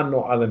that there are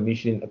no other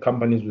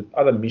companies with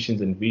other missions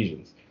and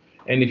visions.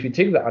 And if you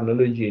take the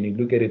analogy and you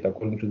look at it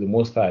according to the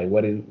Most High,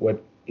 what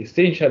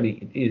essentially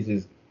it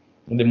is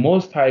the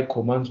Most High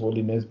commands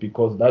holiness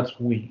because that's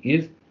who he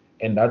is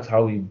and that's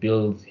how he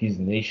builds his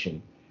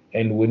nation.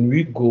 And when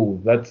we go,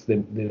 that's the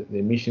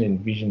mission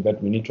and vision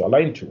that we need to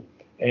align to.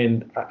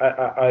 And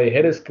I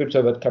had a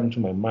scripture that came to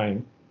my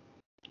mind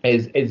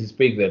as he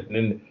spake that,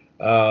 and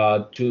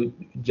to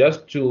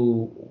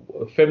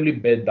firmly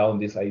bed down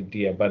this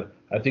idea. But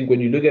I think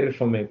when you look at it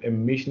from a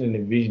mission and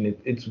a vision,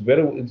 it's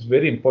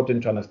very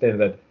important to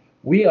understand that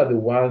we are the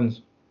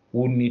ones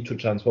who need to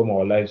transform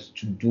our lives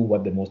to do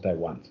what the Most High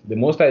wants. The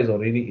Most High has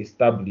already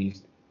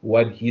established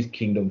what his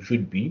kingdom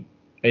should be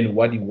and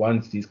what he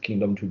wants his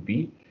kingdom to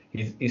be.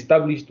 He's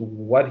established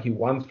what he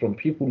wants from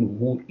people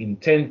who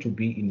intend to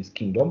be in his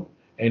kingdom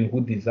and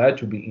who desire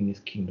to be in his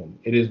kingdom.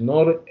 It is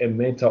not a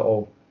matter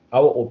of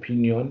our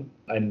opinion,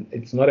 and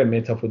it's not a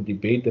matter for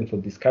debate and for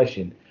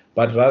discussion,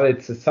 but rather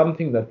it's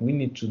something that we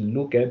need to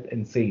look at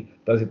and say,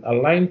 does it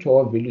align to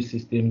our value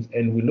systems?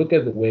 And we look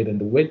at the word, and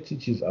the word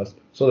teaches us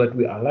so that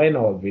we align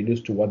our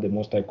values to what the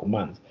Most High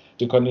commands.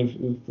 So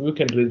if we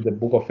can read the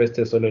book of 1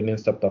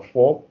 Thessalonians chapter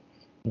 4,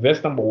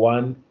 verse number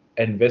 1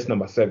 and verse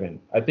number 7.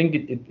 I think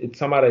it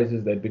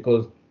summarizes that,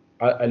 because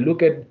I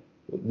look at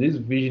this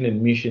vision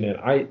and mission, and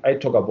I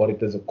talk about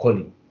it as a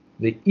calling.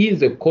 There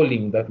is a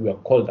calling that we are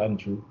called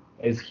unto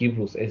as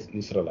Hebrews, as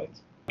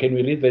Israelites. Can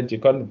we read that,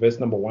 Deacon, verse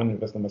number 1 and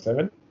verse number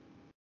 7?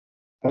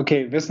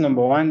 Okay, verse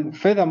number 1.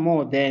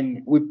 Furthermore,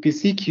 then we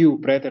beseech you,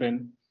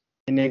 brethren,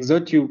 and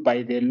exhort you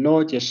by the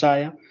Lord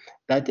Yeshua,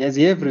 that as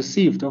ye have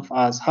received of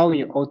us how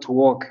ye ought to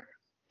walk,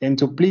 and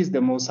to please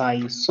the Most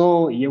High,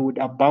 so ye would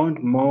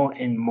abound more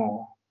and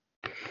more.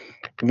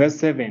 Verse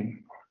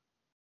 7.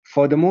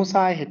 For the Most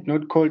High had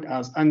not called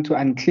us unto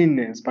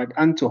uncleanness, but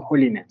unto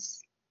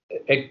holiness.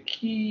 A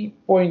key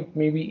point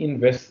maybe in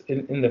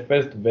the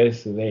first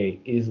verse there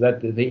is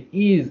that there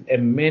is a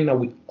manner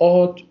we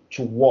ought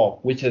to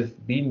walk, which has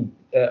been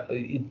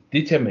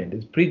determined,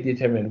 it's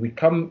predetermined. We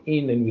come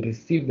in and we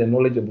receive the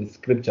knowledge of the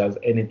scriptures,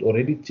 and it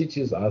already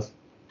teaches us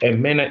a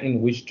manner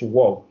in which to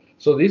walk.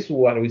 So this is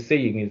what we're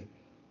saying is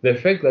the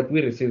fact that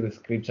we receive the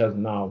scriptures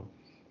now,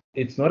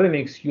 it's not an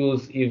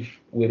excuse if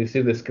we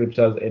receive the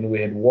scriptures and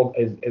we had walked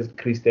as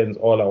Christians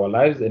all our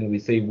lives and we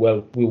say,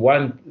 well, we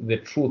want the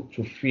truth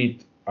to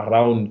fit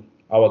around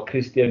our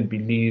Christian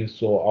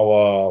beliefs or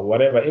our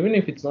whatever, even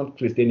if it's not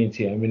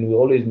Christianity. I mean, we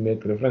always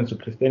make reference to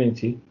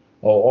Christianity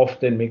or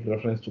often make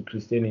reference to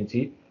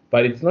Christianity,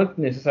 but it's not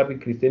necessarily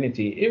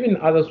Christianity. Even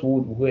others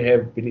who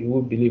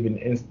believe in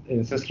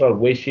ancestral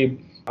worship,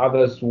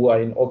 others who are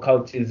in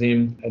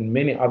occultism and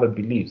many other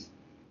beliefs.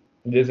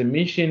 There's a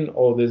mission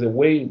or there's a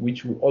way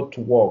which we ought to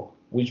walk,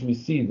 which we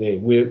see there.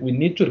 We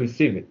need to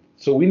receive it.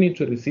 So we need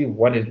to receive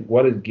what is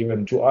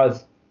given to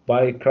us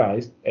by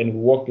Christ and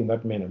walk in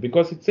that manner.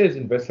 Because it says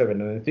in verse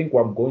 7, and I think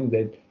I'm going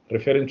there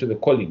referring to the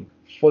calling.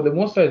 For the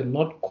Most High has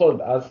not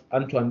called us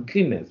unto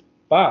uncleanness,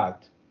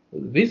 but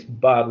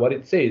what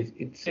it says,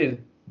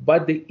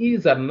 but there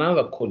is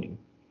another calling.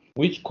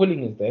 Which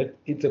calling is that?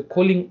 It's a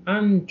calling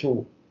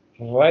unto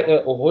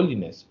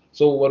holiness.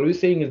 So what we're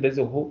saying is there's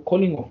a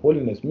calling of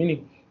holiness,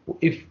 meaning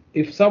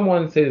if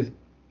someone says,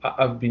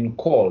 I've been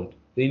called,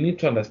 they need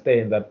to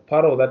understand that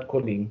part of that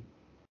calling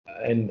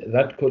and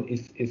that call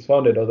is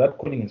founded, or that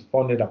calling is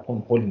founded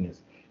upon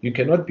holiness. You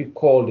cannot be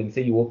called and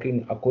say you're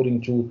walking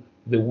according to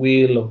the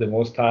will of the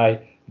Most High,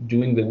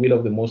 doing the will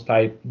of the Most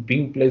High,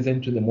 being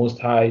pleasant to the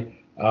Most High,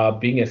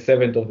 being a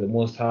servant of the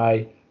Most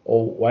High,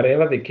 or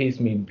whatever the case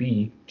may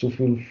be, to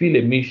fulfill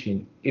a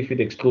mission if it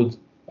excludes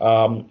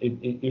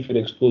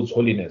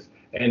holiness.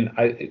 And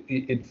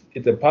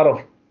it's a part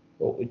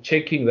of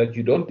checking that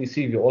you don't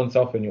deceive your own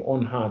self and your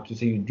own heart to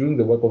say you're doing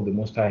the work of the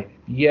Most High,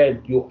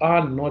 yet you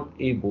are not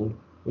able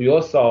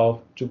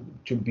yourself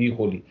to be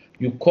holy.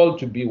 You're called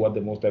to be what the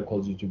Most High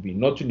calls you to be,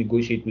 not to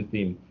negotiate with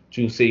Him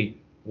to say,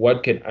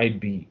 what can I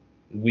be,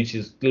 which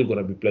is still going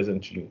to be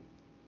pleasant to you.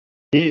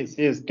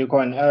 Yes,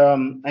 Deacon.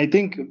 I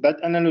think that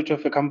analogy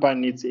of a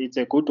company, it's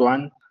a good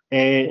one.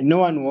 No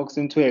one walks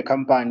into a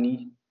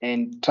company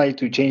and try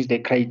to change the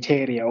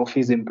criteria of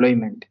his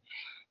employment.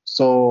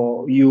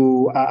 So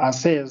you are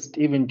assessed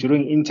even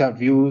during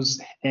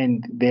interviews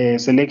and the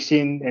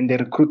selection and the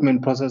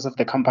recruitment process of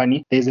the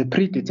company. There's a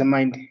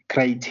predetermined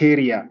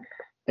criteria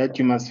that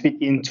you must fit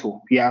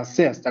into. You are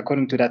assessed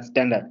according to that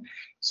standard.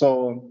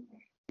 So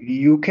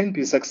you can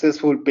be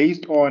successful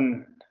based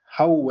on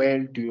how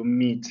well do you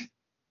meet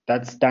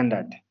that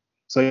standard.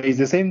 So it's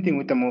the same thing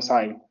with the Most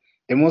High.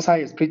 The Most High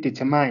is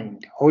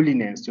predetermined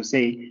holiness to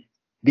say,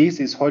 this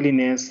is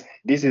holiness,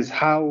 this is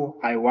how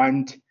I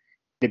want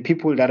the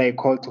people that I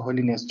call to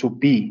holiness to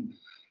be.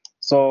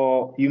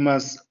 So you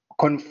must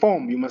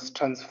conform, you must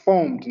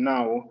transform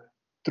now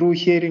through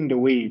hearing the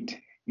word.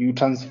 You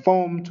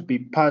transform to be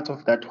part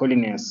of that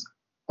holiness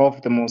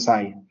of the Most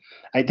High.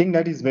 I think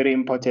that is very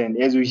important.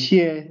 As we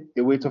hear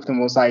the words of the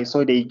Most High,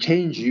 so they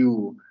change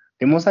you.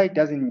 The Most High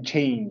doesn't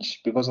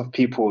change because of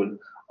people,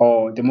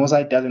 or the Most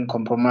High doesn't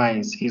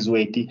compromise His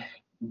word.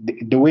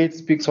 The word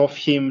speaks of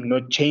Him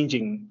not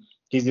changing.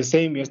 He's the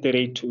same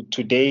yesterday to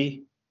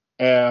today,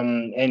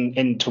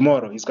 and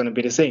tomorrow is going to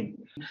be the same.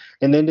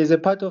 And then there's a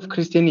part of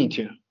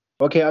Christianity.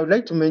 Okay, I would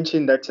like to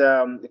mention that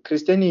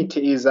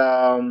Christianity is,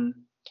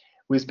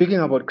 we're speaking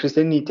about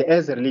Christianity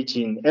as a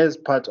religion, as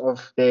part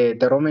of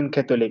the Roman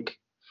Catholic,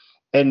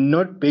 and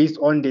not based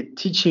on the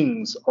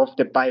teachings of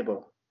the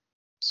Bible.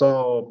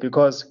 So,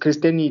 because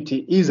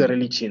Christianity is a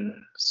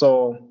religion,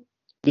 so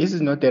this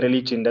is not the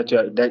religion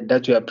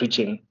that you are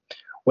preaching.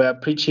 We are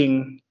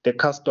preaching the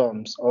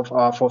customs of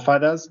our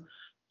forefathers,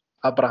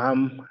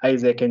 Abraham,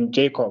 Isaac, and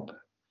Jacob.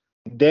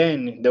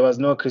 Then there was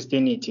no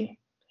Christianity.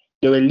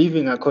 They were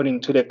living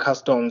according to the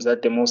customs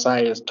that the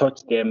Messiah has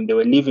taught them. They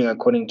were living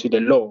according to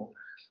the law.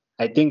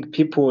 I think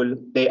people,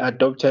 they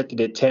adopted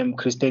the term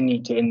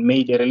Christianity and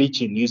made a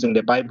religion using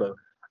the Bible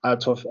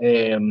out of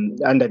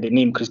under the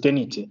name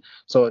Christianity.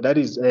 So that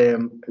is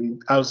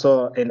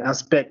also an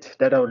aspect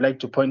that I would like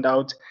to point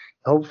out.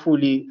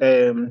 Hopefully,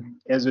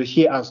 as we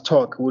hear us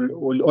talk,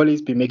 we'll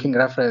always be making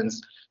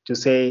reference to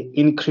say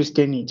in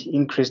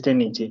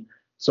Christianity.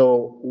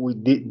 So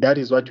that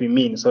is what we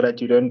mean, so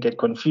that you don't get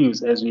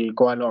confused as we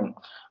go along.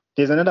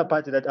 There's another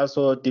part that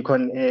also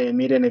Deacon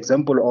made an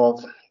example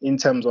of in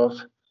terms of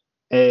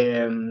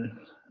the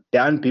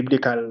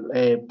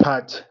unbiblical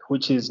part,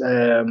 which is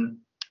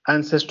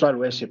ancestral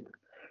worship.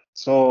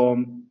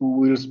 So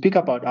we'll speak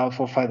about our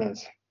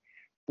forefathers.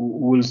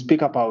 We'll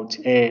speak about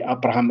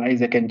Abraham,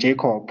 Isaac, and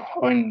Jacob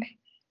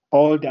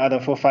all the other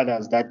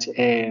forefathers that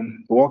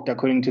walked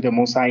according to the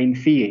Most High in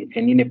fear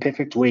and in a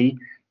perfect way.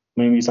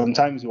 Maybe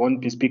sometimes we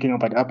won't be speaking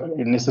about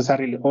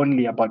necessarily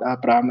only about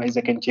Abraham,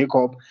 Isaac, and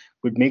Jacob.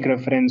 We'd make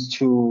reference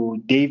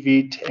to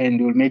David,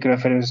 and we'll make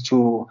reference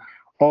to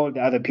all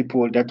the other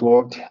people that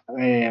walked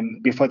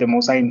before the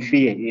Most High in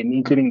fear,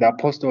 including the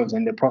apostles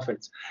and the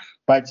prophets.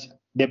 But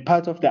the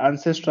part of the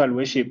ancestral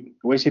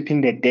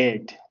worshiping the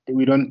dead,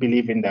 we don't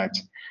believe in that.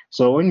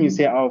 So when we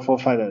say our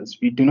forefathers,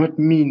 we do not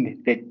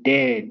mean the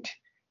dead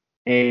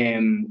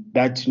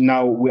that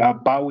now we are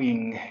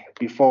bowing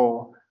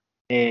before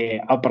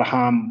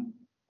Abraham,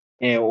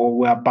 or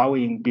we are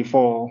bowing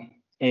before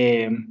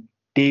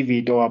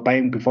David, or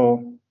bowing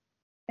before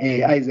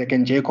Isaac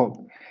and Jacob.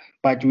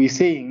 But we're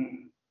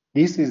saying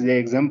this is the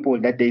example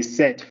that they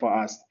set for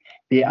us.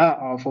 They are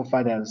our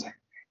forefathers.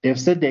 They've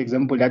set the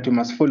example that we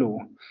must follow.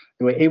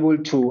 They were able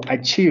to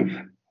achieve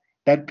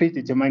that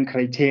predetermined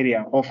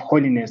criteria of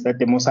holiness that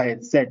the Messiah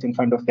had set in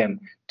front of them.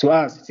 To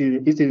us,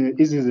 it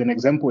is an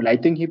example. I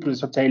think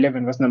Hebrews chapter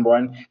 11, verse number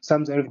 1,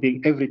 sums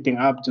everything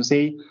up to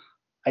say,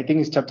 I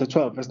think it's chapter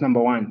 12, verse number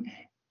 1.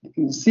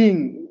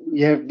 Seeing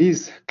you have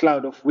this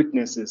cloud of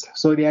witnesses.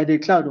 So they are the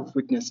cloud of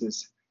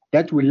witnesses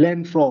that we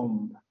learn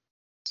from.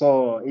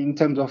 So in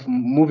terms of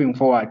moving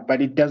forward,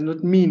 but it does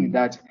not mean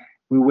that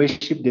we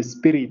worship the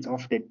spirits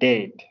of the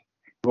dead,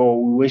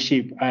 or we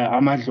worship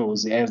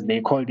amadlos, as they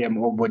call them,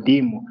 or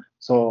bodimo.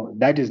 So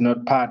that is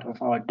not part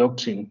of our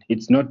doctrine.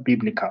 It's not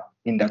biblical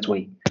in that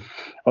way.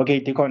 Okay,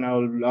 Deacon,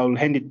 I'll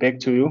hand it back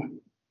to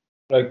you.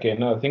 Okay,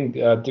 no, I think,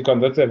 Deacon,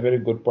 that's a very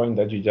good point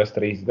that you just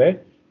raised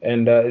there.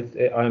 And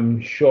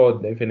I'm sure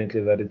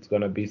definitely that it's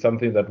going to be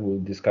something that we'll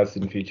discuss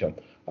in future.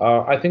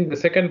 I think the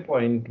second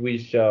point,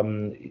 which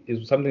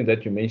is something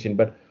that you mentioned,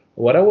 but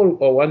what I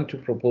want to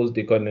propose,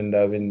 Deacon,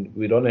 and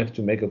we don't have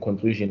to make a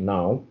conclusion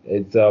now.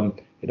 It's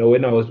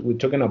when we're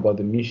talking about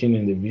the mission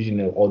and the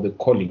vision or the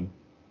calling.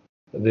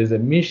 There's a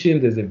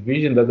mission, there's a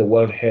vision that the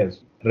world has,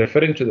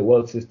 referring to the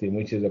world system,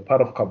 which is a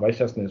part of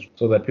covetousness,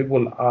 so that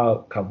people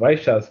are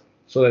covetous,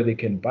 so that they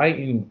can buy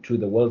into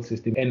the world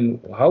system.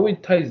 And how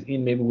it ties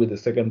in maybe with the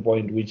second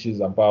point, which is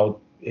about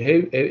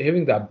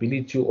having the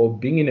ability of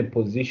being in a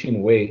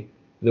position where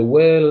the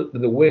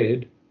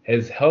word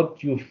has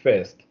helped you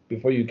first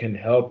before you can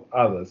help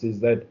others, is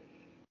that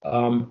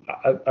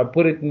I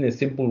put it in a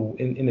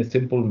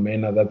simple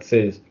manner that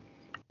says,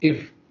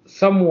 if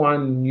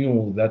someone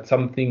knew that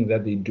something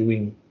that they're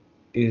doing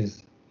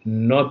is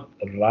not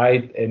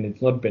right and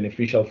it's not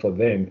beneficial for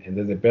them, and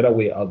there's a better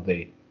way out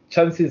there,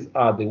 chances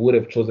are they would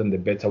have chosen the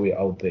better way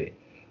out there.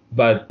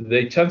 But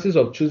the chances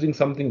of choosing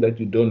something that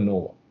you don't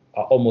know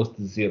are almost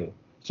zero.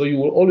 So you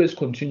will always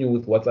continue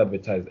with what's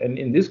advertised. And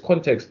in this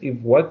context, if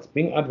what's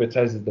being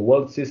advertised is the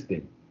world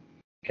system,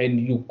 and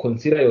you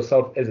consider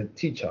yourself as a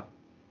teacher,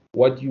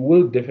 what you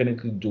will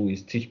definitely do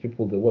is teach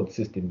people the world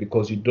system,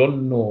 because you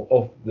don't know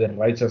of the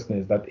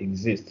righteousness that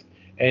exists.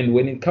 And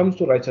when it comes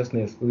to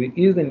righteousness, there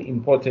is an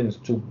importance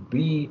to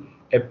be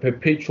a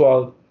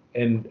perpetual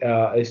and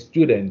a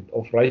student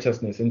of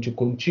righteousness, and to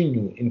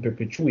continue in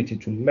perpetuity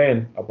to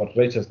learn about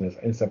righteousness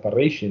and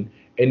separation,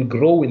 and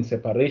grow in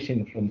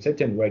separation from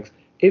certain works,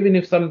 even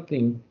if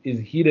something is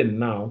hidden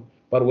now,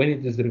 but when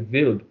it is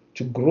revealed,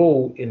 to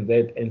grow in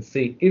that and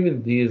say,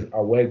 even these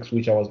are works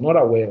which I was not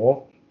aware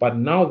of, but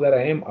now that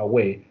I am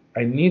aware,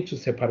 I need to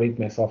separate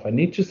myself, I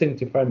need to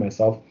sanctify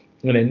myself,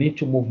 and I need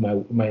to move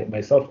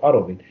myself out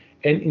of it.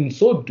 And in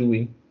so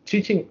doing,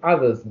 teaching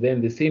others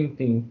then the same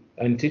thing,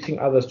 and teaching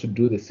others to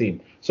do the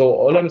same. So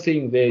all I'm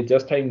saying there,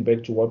 just tying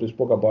back to what we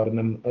spoke about,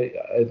 and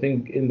I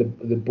think in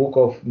the book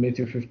of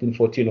Matthew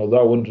 15:14, although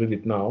I won't read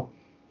it now,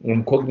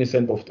 I'm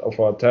cognizant of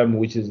our time,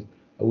 which is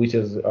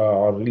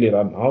really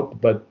run out,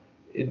 but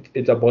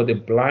it's about the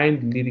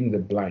blind leading the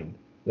blind.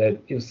 That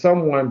if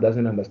someone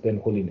doesn't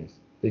understand holiness,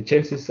 the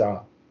chances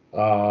are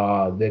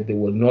that they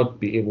will not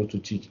be able to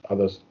teach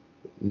others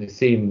the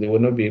same. They will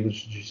not be able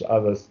to teach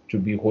others to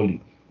be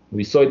holy.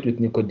 We saw it with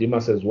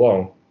Nicodemus as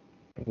well,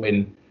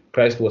 when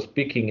Christ was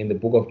speaking in the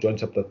book of John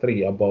chapter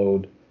 3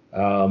 about,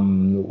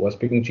 was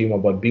speaking to him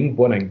about being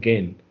born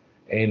again.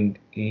 And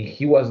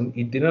he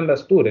didn't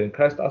understand. And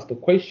Christ asked the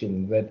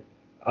question that,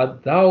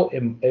 art thou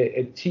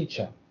a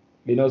teacher?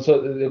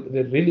 So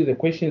the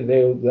question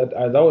there, that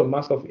art thou a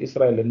master of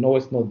Israel and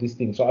knowest not these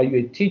things? So are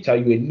you a teacher? Are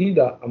you a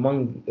leader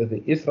among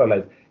the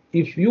Israelites?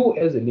 If you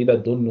as a leader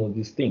don't know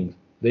these things,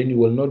 then you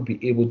will not be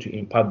able to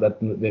impart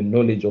the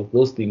knowledge of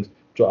those things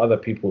to other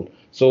people.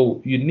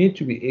 So you need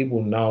to be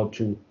able now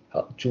to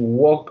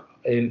walk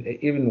in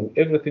even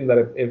everything that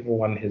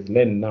everyone has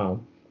learned now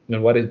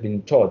and what has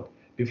been taught,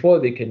 before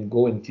they can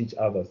go and teach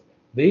others.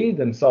 They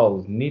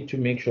themselves need to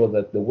make sure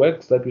that the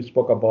works that we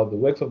spoke about, the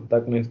works of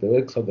darkness, the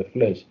works of the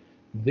flesh,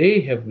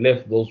 they have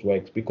left those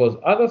works, because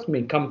others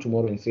may come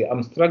tomorrow and say,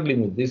 I'm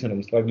struggling with this and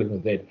I'm struggling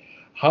with that.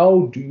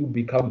 How do you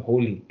become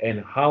holy,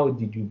 and how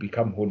did you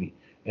become holy?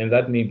 And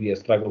that may be a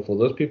struggle for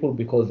those people,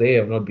 because they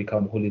have not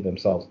become holy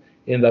themselves,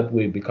 in that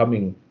way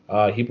becoming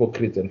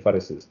hypocrites and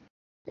Pharisees.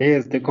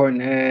 Yes,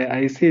 Deacon,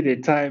 I see the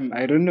time.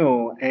 I don't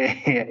know.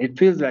 It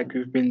feels like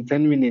we've been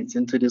 10 minutes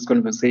into this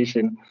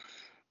conversation.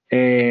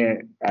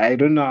 I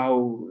don't know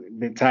how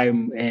the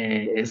time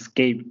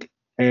escaped.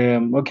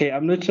 Okay,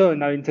 I'm not sure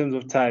now in terms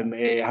of time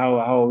how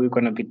are we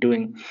going to be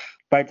doing,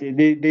 but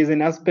there's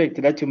an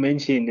aspect that you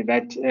mentioned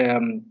that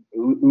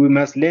we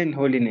must learn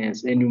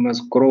holiness and we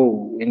must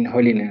grow in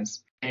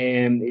holiness.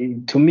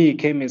 And to me, it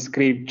came a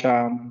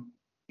scripture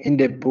in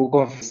the book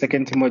of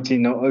Second Timothy.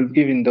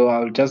 Even though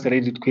I'll just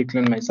read it quickly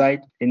on my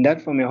side, and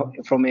that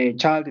from a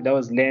child that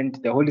was learned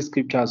the holy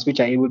scriptures, which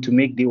are able to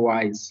make thee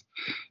wise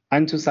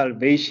unto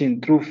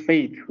salvation through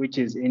faith, which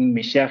is in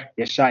Mashiach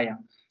Yeshua.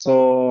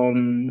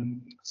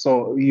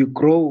 So you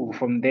grow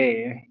from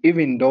there.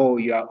 Even though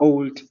you are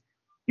old,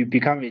 you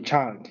become a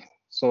child.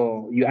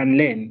 So you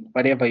unlearn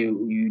whatever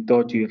you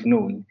thought you have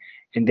known,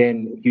 and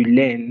then you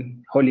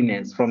learn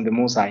holiness from the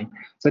Most High.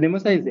 So the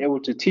Most High is able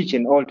to teach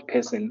an old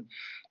person.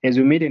 As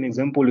we made an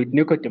example with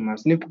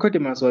Nicodemus.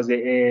 Nicodemus was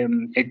a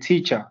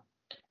teacher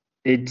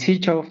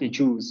of the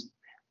Jews.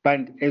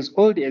 But as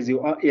old as he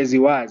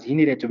was, he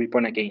needed to be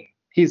born again.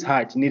 His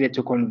heart needed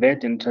to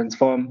convert and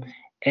transform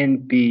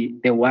and be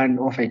the one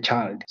of a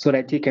child so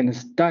that he can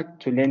start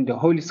to learn the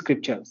Holy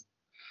Scriptures,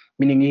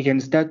 meaning he can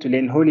start to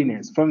learn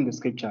holiness from the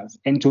Scriptures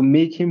and to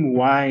make him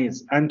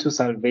wise unto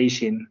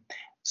salvation.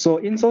 So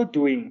in so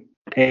doing,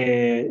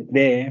 1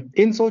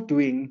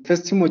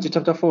 Timothy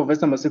chapter 4,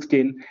 verse number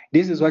 16,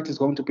 this is what is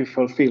going to be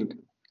fulfilled.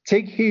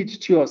 Take heed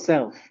to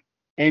yourself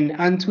and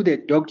unto the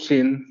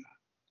doctrine,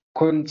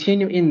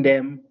 continue in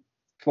them,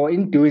 for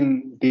in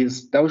doing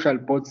this thou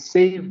shalt both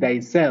save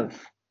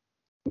thyself,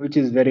 which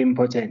is very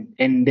important,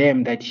 and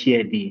them that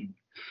hear thee.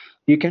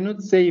 You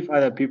cannot save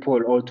other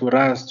people or to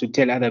rush to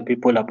tell other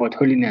people about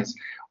holiness,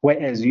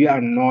 whereas you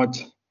are not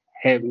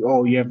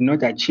you have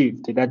not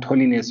achieved that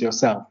holiness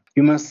yourself.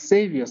 You must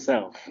save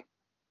yourself,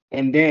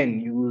 and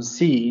then you will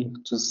see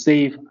to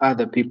save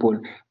other people,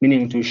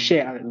 meaning to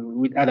share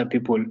with other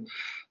people,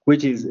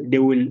 which is they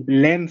will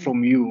learn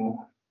from you,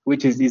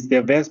 which is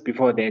the verse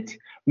before that.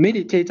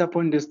 Meditate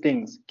upon these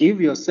things, give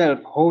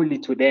yourself wholly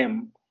to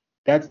them,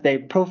 that thy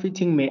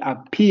profiting may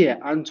appear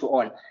unto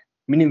all,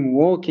 meaning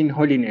walk in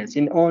holiness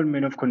in all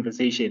men of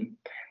conversation,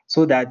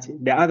 so that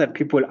the other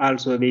people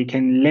also, they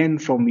can learn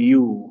from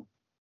you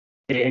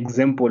the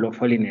example of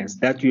holiness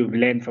that you've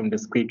learned from the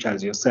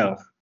scriptures yourself.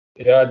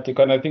 Yeah,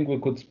 Deacon, I think we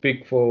could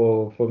speak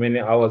for many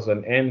hours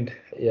on end.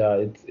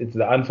 Yeah, it's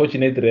the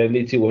unfortunate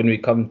reality when we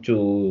come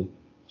to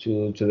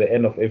the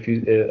end of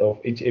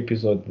each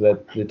episode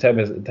that the time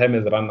has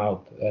run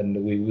out,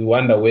 and we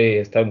wonder where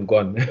has time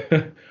gone.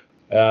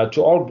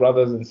 To all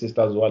brothers and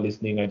sisters who are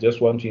listening, I just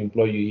want to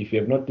implore you, if you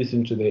have not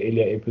listened to the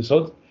earlier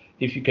episodes,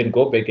 if you can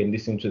go back and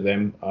listen to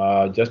them,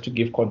 just to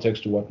give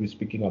context to what we're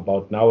speaking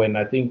about now. And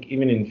I think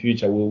even in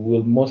future, we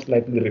will most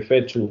likely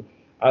refer to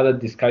other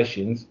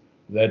discussions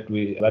that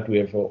we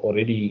have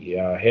already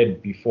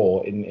had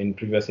before in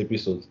previous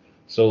episodes.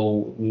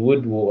 So we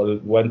would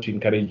want to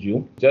encourage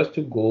you just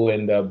to go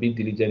and be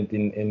diligent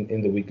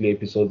in the weekly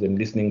episodes and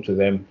listening to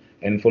them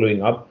and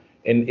following up.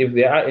 And if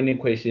there are any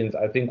questions,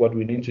 I think what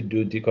we need to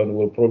do, Deacon,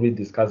 we'll probably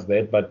discuss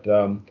that, but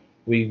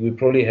we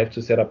probably have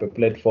to set up a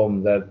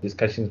platform that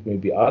discussions may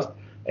be asked.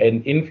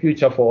 And in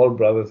future, for all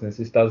brothers and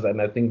sisters, and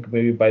I think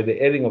maybe by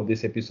the ending of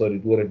this episode,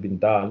 it would have been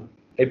done,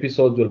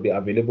 episodes will be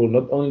available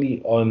not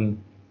only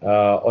on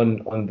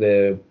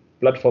the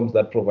platforms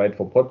that provide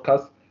for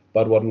podcasts,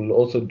 but what we'll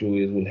also do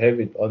is we'll have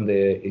it on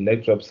the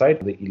elect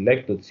website, the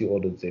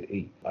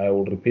elect.co.za. I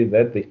will repeat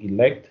that, the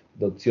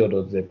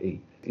elect.co.za.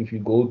 If you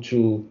go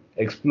to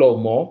explore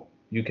more,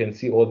 you can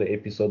see all the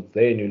episodes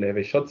there, and you'll have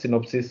a short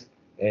synopsis,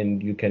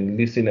 and you can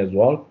listen as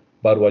well.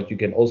 But what you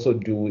can also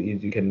do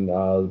is you can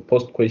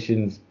post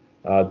questions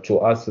to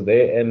us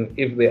there. And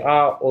if there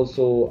are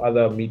also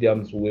other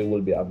mediums we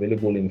will be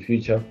available in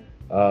future,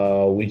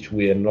 which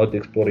we are not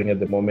exploring at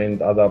the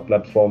moment, other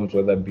platforms,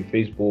 whether it be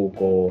Facebook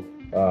or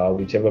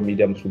whichever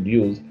mediums we'll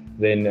use,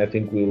 then I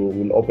think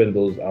we'll open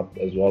those up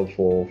as well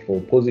for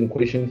posing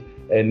questions.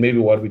 And maybe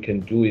what we can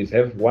do is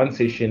have one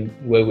session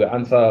where we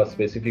answer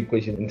specific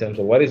questions in terms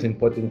of what is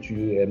important to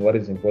you and what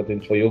is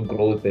important for your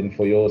growth and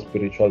for your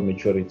spiritual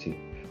maturity.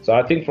 So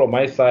I think from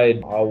my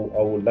side, I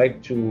would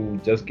like to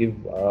just give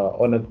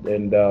honor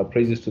and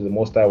praises to the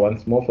Most High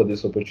once more for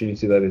this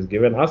opportunity that is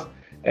given us.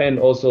 And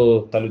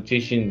also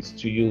salutations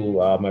to you,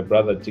 my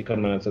brother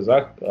Deacon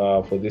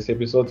Manatazach, for this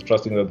episode,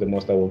 trusting that the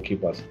Most High will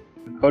keep us.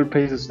 All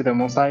praises to the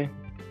Most High,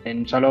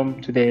 and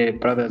shalom to the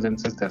brothers and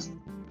sisters.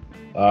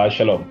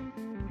 Shalom.